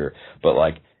obviously bigger, but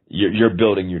like. You're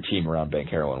building your team around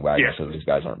Banchero and Wagner, so these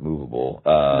guys aren't movable.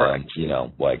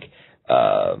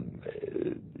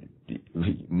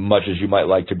 Much as you might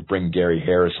like to bring Gary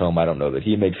Harris home, I don't know that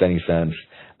he makes any sense.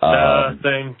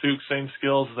 Same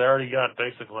skills they already got,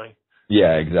 basically.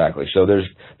 Yeah, exactly. So there's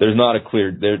not a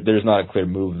clear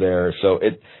move there. So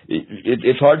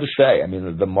it's hard to say. I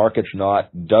mean, the market's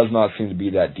does not seem to be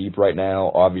that deep right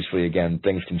now. Obviously, again,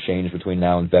 things can change between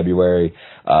now and February.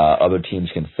 Other teams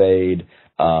can fade.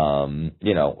 There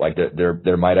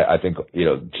might, I think,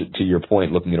 to your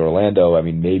point, looking at Orlando, I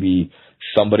mean, maybe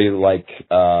somebody like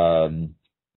the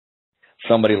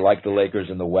Lakers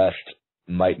in the West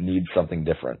might need something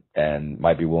different and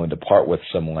might be willing to part with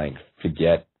some length to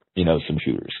get, some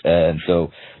shooters. And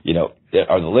so,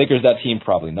 are the Lakers that team?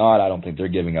 Probably not. I don't think they're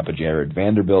giving up a Jared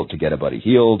Vanderbilt to get a Buddy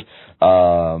Hield,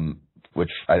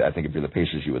 which I think if you're the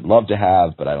Pacers, you would love to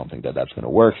have, but I don't think that's going to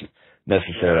work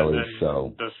necessarily.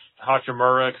 So does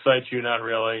Hachimura excite you? Not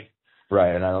really.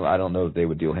 Right, and I don't know if they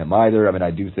would deal him either. I mean,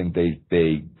 I do think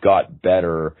they got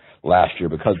better last year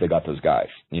because they got those guys,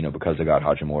 because they got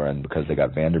Hachimura and because they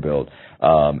got Vanderbilt.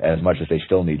 As much as they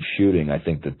still need shooting, I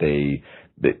think that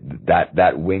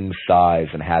that wing size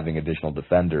and having additional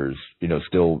defenders,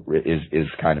 still is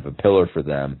kind of a pillar for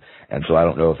them. And so I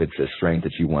don't know if it's a strength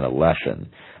that you want to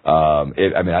lessen.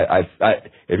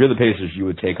 If you're the Pacers, you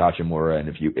would take Hachimura, and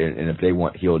if they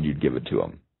want Hield, you'd give it to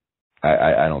them.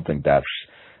 I don't think that's.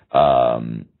 I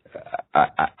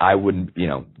wouldn't,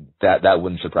 that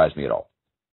wouldn't surprise me at all.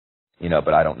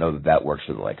 But I don't know that works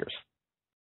for the Lakers.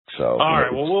 So all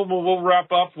right, well, we'll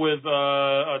wrap up with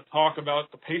a talk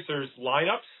about the Pacers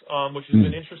lineups, which has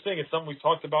been interesting. It's something we've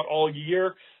talked about all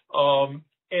year, and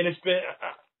it's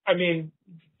been.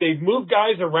 They've moved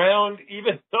guys around,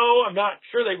 even though I'm not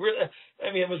sure they really.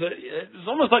 It was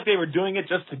almost like they were doing it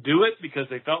just to do it because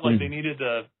they felt like they needed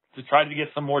to try to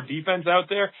get some more defense out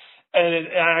there. And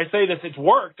I say this, it's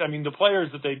worked. I mean, the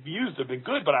players that they've used have been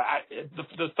good, but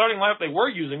the starting lineup they were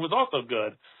using was also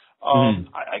good.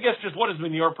 I guess just what has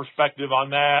been your perspective on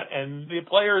that and the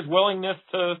players' willingness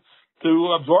to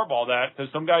absorb all that?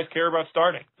 Because some guys care about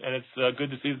starting, and it's good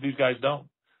to see that these guys don't.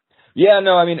 Yeah,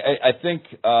 no, I mean, I think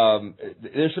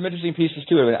there's some interesting pieces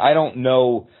too. I mean, I don't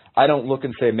know. I don't look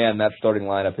and say, man, that starting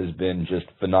lineup has been just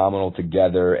phenomenal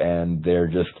together, and they're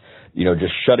just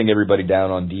just shutting everybody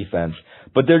down on defense.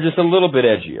 But they're just a little bit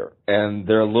edgier, and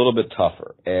they're a little bit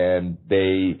tougher, and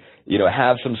they,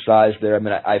 have some size there. I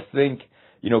mean, I think,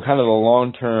 kind of the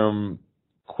long-term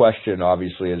question,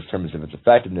 obviously, in terms of its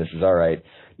effectiveness is, all right,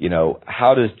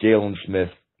 how does Jalen Smith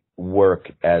work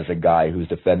as a guy who's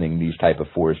defending these type of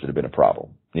fours that have been a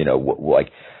problem? He's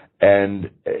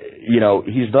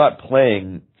not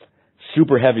playing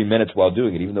super heavy minutes while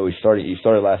doing it, even though he started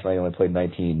last night, he only played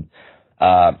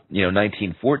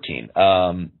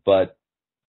 19-14. But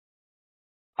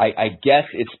I guess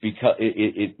it's because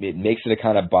it makes it a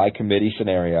kind of by committee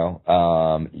scenario.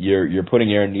 You're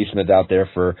putting Aaron Nesmith out there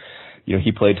for,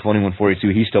 he played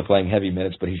 21-42. He's still playing heavy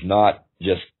minutes, but he's not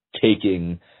just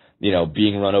taking,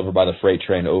 being run over by the freight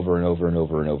train over and over and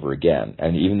over and over again.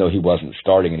 And even though he wasn't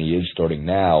starting and he is starting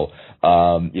now,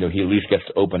 he at least gets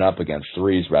to open up against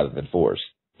threes rather than fours.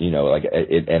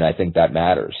 And I think that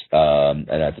matters. And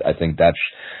I think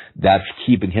that's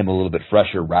keeping him a little bit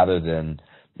fresher rather than,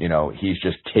 he's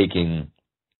just taking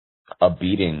a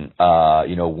beating,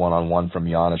 one-on-one from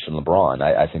Giannis and LeBron.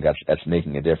 I think that's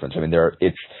making a difference. I mean,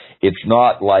 it's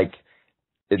not like,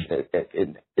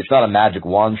 it's not a magic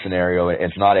wand scenario.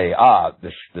 It's not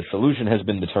the solution has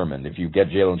been determined. If you get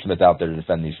Jalen Smith out there to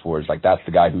defend these fours, like that's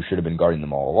the guy who should have been guarding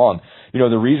them all along. Part of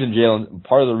the reason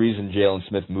Jalen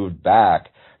Smith moved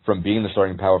back from being the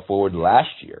starting power forward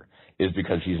last year is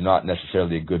because he's not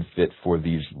necessarily a good fit for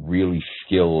these really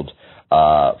skilled,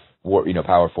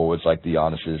 power forwards like the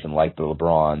Giannis's and like the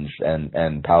LeBrons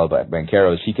and Paolo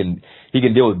Bancheros. He can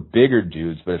deal with bigger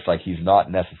dudes, but it's like he's not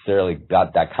necessarily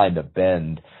got that kind of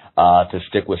bend to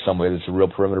stick with somebody that's a real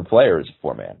perimeter player as a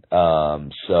four-man.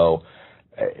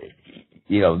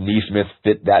 Nesmith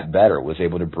fit that better, was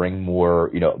able to bring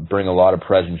a lot of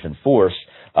presence and force,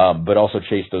 but also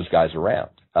chase those guys around.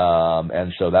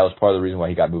 And so that was part of the reason why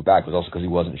he got moved back, was also because he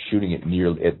wasn't shooting it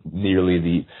nearly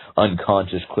the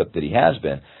unconscious clip that he has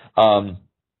been.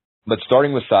 But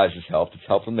starting with size has helped. It's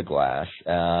helped in the glass,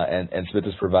 and Smith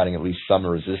is providing at least some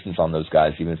resistance on those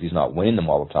guys, even if he's not winning them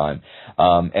all the time.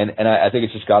 And I think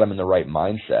it's just got him in the right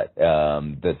mindset,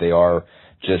 that they are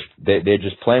they're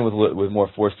just playing with more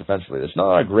force defensively. It's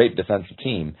not a great defensive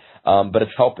team, but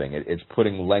it's helping. It's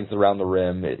putting length around the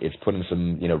rim. It's putting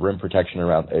some, rim protection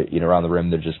around the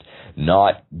rim. They're just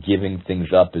not giving things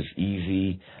up as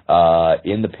easy,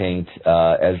 in the paint,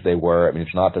 as they were. I mean,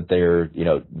 it's not that they're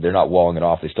not walling it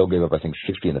off. They still gave up, I think,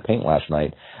 60 in the paint last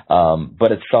night.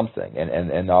 But it's something.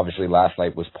 And obviously last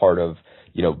night was part of,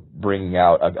 bringing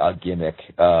out a gimmick,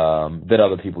 that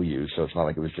other people use. So it's not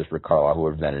like it was just Rick Carlisle who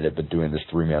invented it, but doing this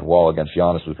three-man wall against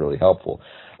Giannis was really helpful.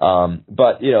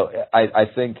 But I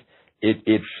think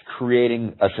it's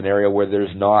creating a scenario where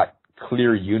there's not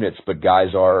clear units, but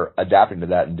guys are adapting to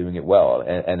that and doing it well.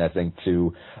 And I think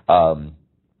to,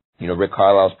 Rick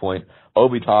Carlisle's point,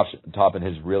 Obi Toppin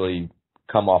has really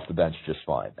come off the bench just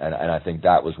fine. And I think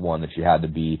that was one that you had to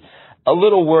be a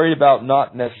little worried about,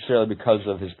 not necessarily because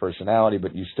of his personality,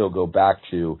 but you still go back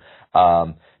to,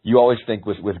 you always think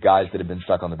with guys that have been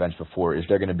stuck on the bench before, is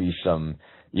there going to be some,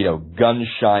 gun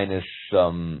shyness,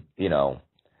 some,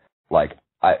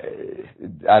 I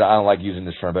don't like using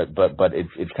this term, but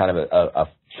it's kind of a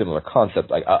similar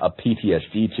concept, like a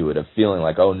PTSD to it, of feeling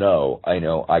like, oh no,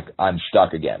 I'm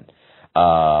stuck again.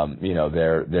 I'm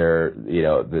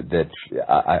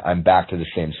back to the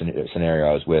same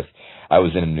scenario I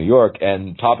was in New York,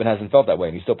 and Toppin hasn't felt that way,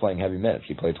 and he's still playing heavy minutes.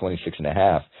 He played 26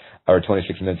 minutes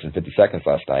and 50 seconds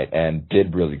last night and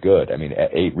did really good. I mean,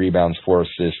 8 rebounds, 4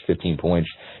 assists, 15 points,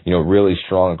 really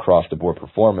strong across the board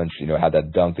performance, had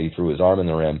that dunk that he threw his arm in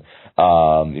the rim.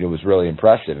 It was really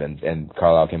impressive. And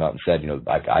Carlisle came out and said,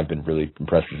 I've been really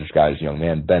impressed with this guy's young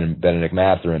man. Benedict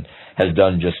Mathurin has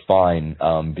done just fine,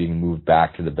 being moved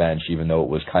back to the bench, even though it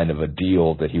was kind of a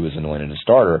deal that he was anointed a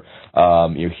starter.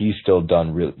 He's still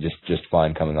done just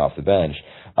fine coming off the bench.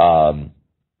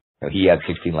 He had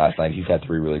 16 last night. He's had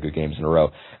 3 really good games in a row.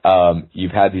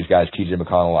 You've had these guys, TJ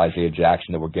McConnell, Isaiah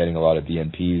Jackson, that were getting a lot of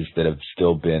DNPs that have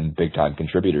still been big time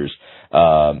contributors.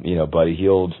 Buddy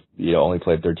Hield, only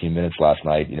played 13 minutes last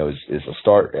night.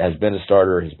 Has been a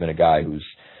starter. He's been a guy who's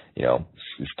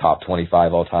top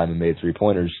 25 all time and made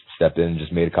 3-pointers, stepped in and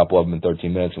just made a couple of them in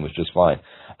 13 minutes and was just fine.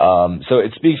 So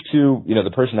it speaks to,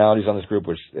 the personalities on this group,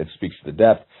 which it speaks to the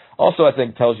depth. Also, I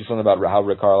think tells you something about how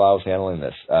Rick Carlisle is handling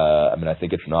this. I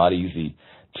think it's not easy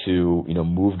to,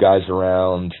 move guys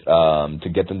around, to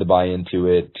get them to buy into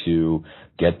it, to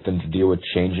get them to deal with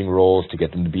changing roles, to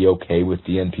get them to be okay with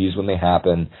DNPs when they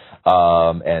happen,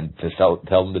 and to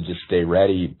tell them to just stay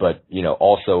ready, but,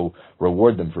 also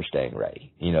reward them for staying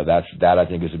ready. That I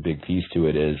think is a big piece to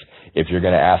it, is if you're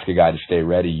going to ask a guy to stay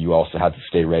ready, you also have to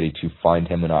stay ready to find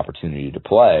him an opportunity to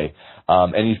play.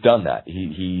 And he's done that.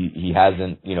 He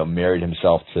hasn't, married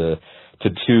himself to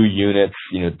two units,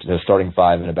 to starting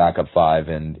five and a backup five.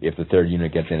 And if the third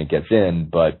unit gets in, it gets in,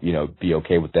 but, be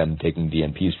okay with them taking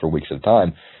DNPs for weeks at a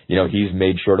time. He's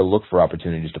made sure to look for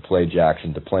opportunities to play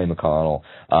Jackson, to play McConnell,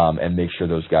 and make sure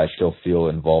those guys still feel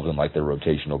involved in like their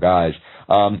rotational guys.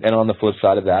 And on the flip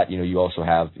side of that, you also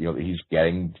have, he's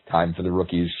getting time for the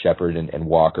rookies, Shepard and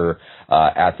Walker,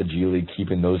 at the G League,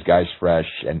 keeping those guys fresh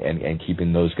and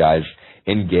keeping those guys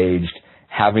engaged.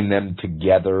 Having them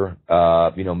together,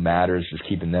 matters, just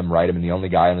keeping them right. I mean, the only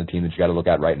guy on the team that you got to look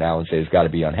at right now and say has got to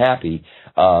be unhappy,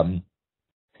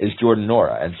 is Jordan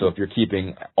Nora. And so if you're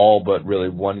keeping all but really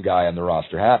one guy on the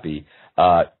roster happy,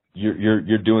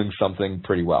 you're doing something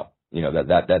pretty well.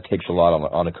 That takes a lot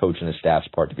on a coach and a staff's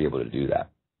part to be able to do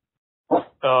that.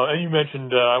 And you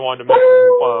mentioned, I wanted to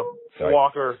mention,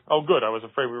 Walker. Oh, good. I was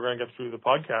afraid we were going to get through the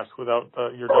podcast without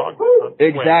your dog.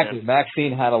 Exactly.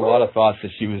 Maxine had a lot of thoughts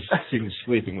that she was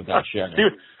sleeping without sharing. She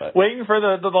was waiting for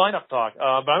the lineup talk. But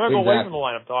I'm going to go away from the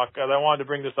lineup talk because I wanted to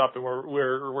bring this up, and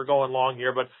we're going long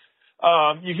here. But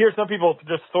you hear some people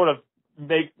just sort of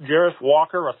make Jarris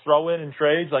Walker a throw-in in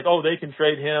trades, like, oh, they can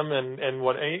trade him and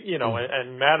what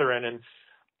and Mathurin. And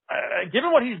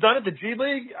given what he's done at the G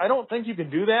League, I don't think you can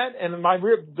do that. And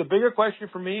the bigger question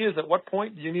for me is, at what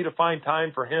point do you need to find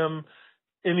time for him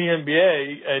in the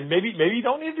NBA? And maybe you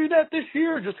don't need to do that this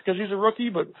year just because he's a rookie.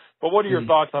 But what are your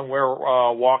thoughts on where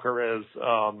Walker is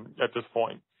at this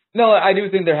point? No, I do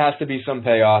think there has to be some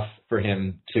payoff for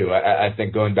him too. I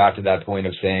think going back to that point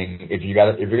of saying if you're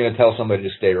going to tell somebody to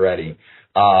stay ready,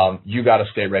 you got to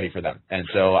stay ready for them. And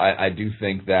so I do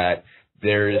think that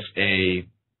there is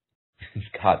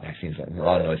God, Maxine's a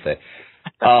lot of noise today.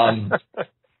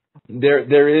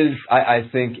 There is, I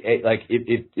think, like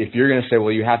if you're going to say,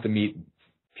 well, you have to meet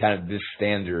kind of this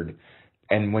standard,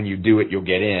 and when you do it, you'll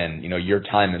get in. Your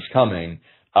time is coming.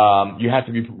 You have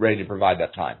to be ready to provide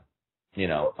that time. You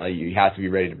have to be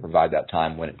ready to provide that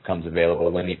time when it becomes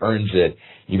available. When he earns it,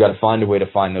 you got to find a way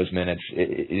to find those minutes.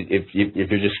 If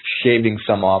you're just shaving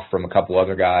some off from a couple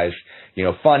other guys,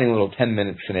 finding little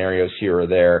 10-minute scenarios here or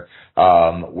there,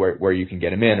 where you can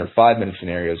get him in, or 5-minute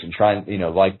scenarios, and trying,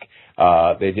 like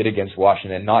they did against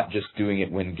Washington, not just doing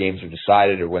it when games are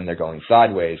decided or when they're going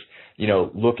sideways.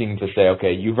 Looking to say,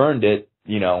 okay, you've earned it,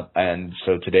 and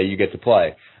so today you get to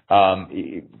play.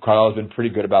 Carlisle's been pretty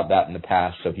good about that in the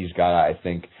past, so he's got, I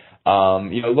think,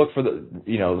 look for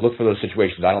those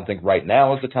situations. I don't think right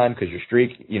now is the time because your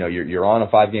streak, you're on a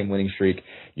 5-game winning streak.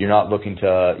 You're not looking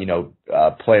to,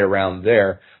 play around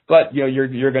there, but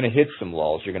you're going to hit some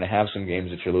lulls. You're going to have some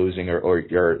games that you're losing, or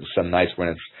you're some nights when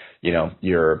it's,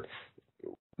 you're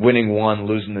winning one,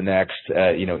 losing the next,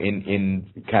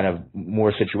 in kind of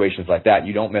more situations like that.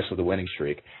 You don't mess with the winning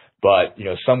streak. But,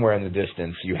 somewhere in the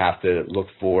distance, you have to look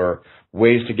for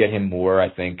ways to get him more, I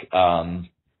think,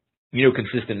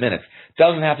 consistent minutes.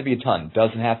 Doesn't have to be a ton.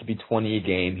 Doesn't have to be 20 a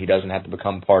game. He doesn't have to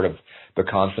become part of the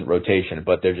constant rotation.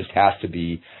 But there just has to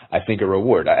be, I think, a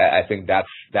reward. I think that's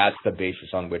the basis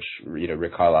on which,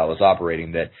 Rick Carlisle is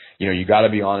operating. That, you got to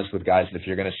be honest with guys. And if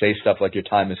you're going to say stuff like your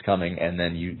time is coming, and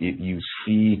then you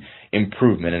see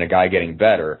improvement in a guy getting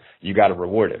better, you got to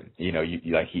reward him. He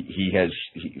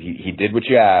did what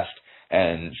you asked.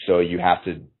 And so you have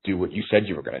to do what you said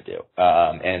you were going to do.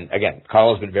 And again,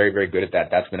 Carlisle's been very, very good at that.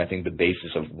 That's been, I think, the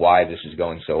basis of why this is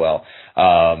going so well.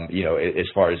 As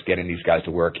far as getting these guys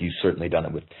to work, he's certainly done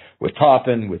it with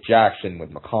Toppin, with Jackson, with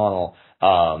McConnell.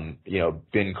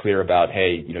 Been clear about,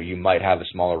 hey, you might have a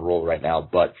smaller role right now,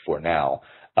 but for now,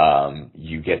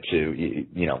 you get to,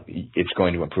 it's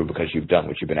going to improve because you've done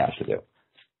what you've been asked to do.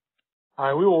 All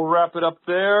right, we will wrap it up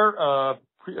there.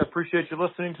 Appreciate you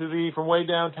listening to the From Way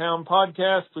Downtown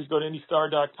podcast. Please go to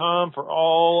IndyStar.com for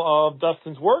all of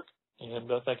Dustin's work. And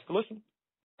thanks for listening.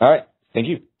 All right. Thank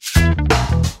you.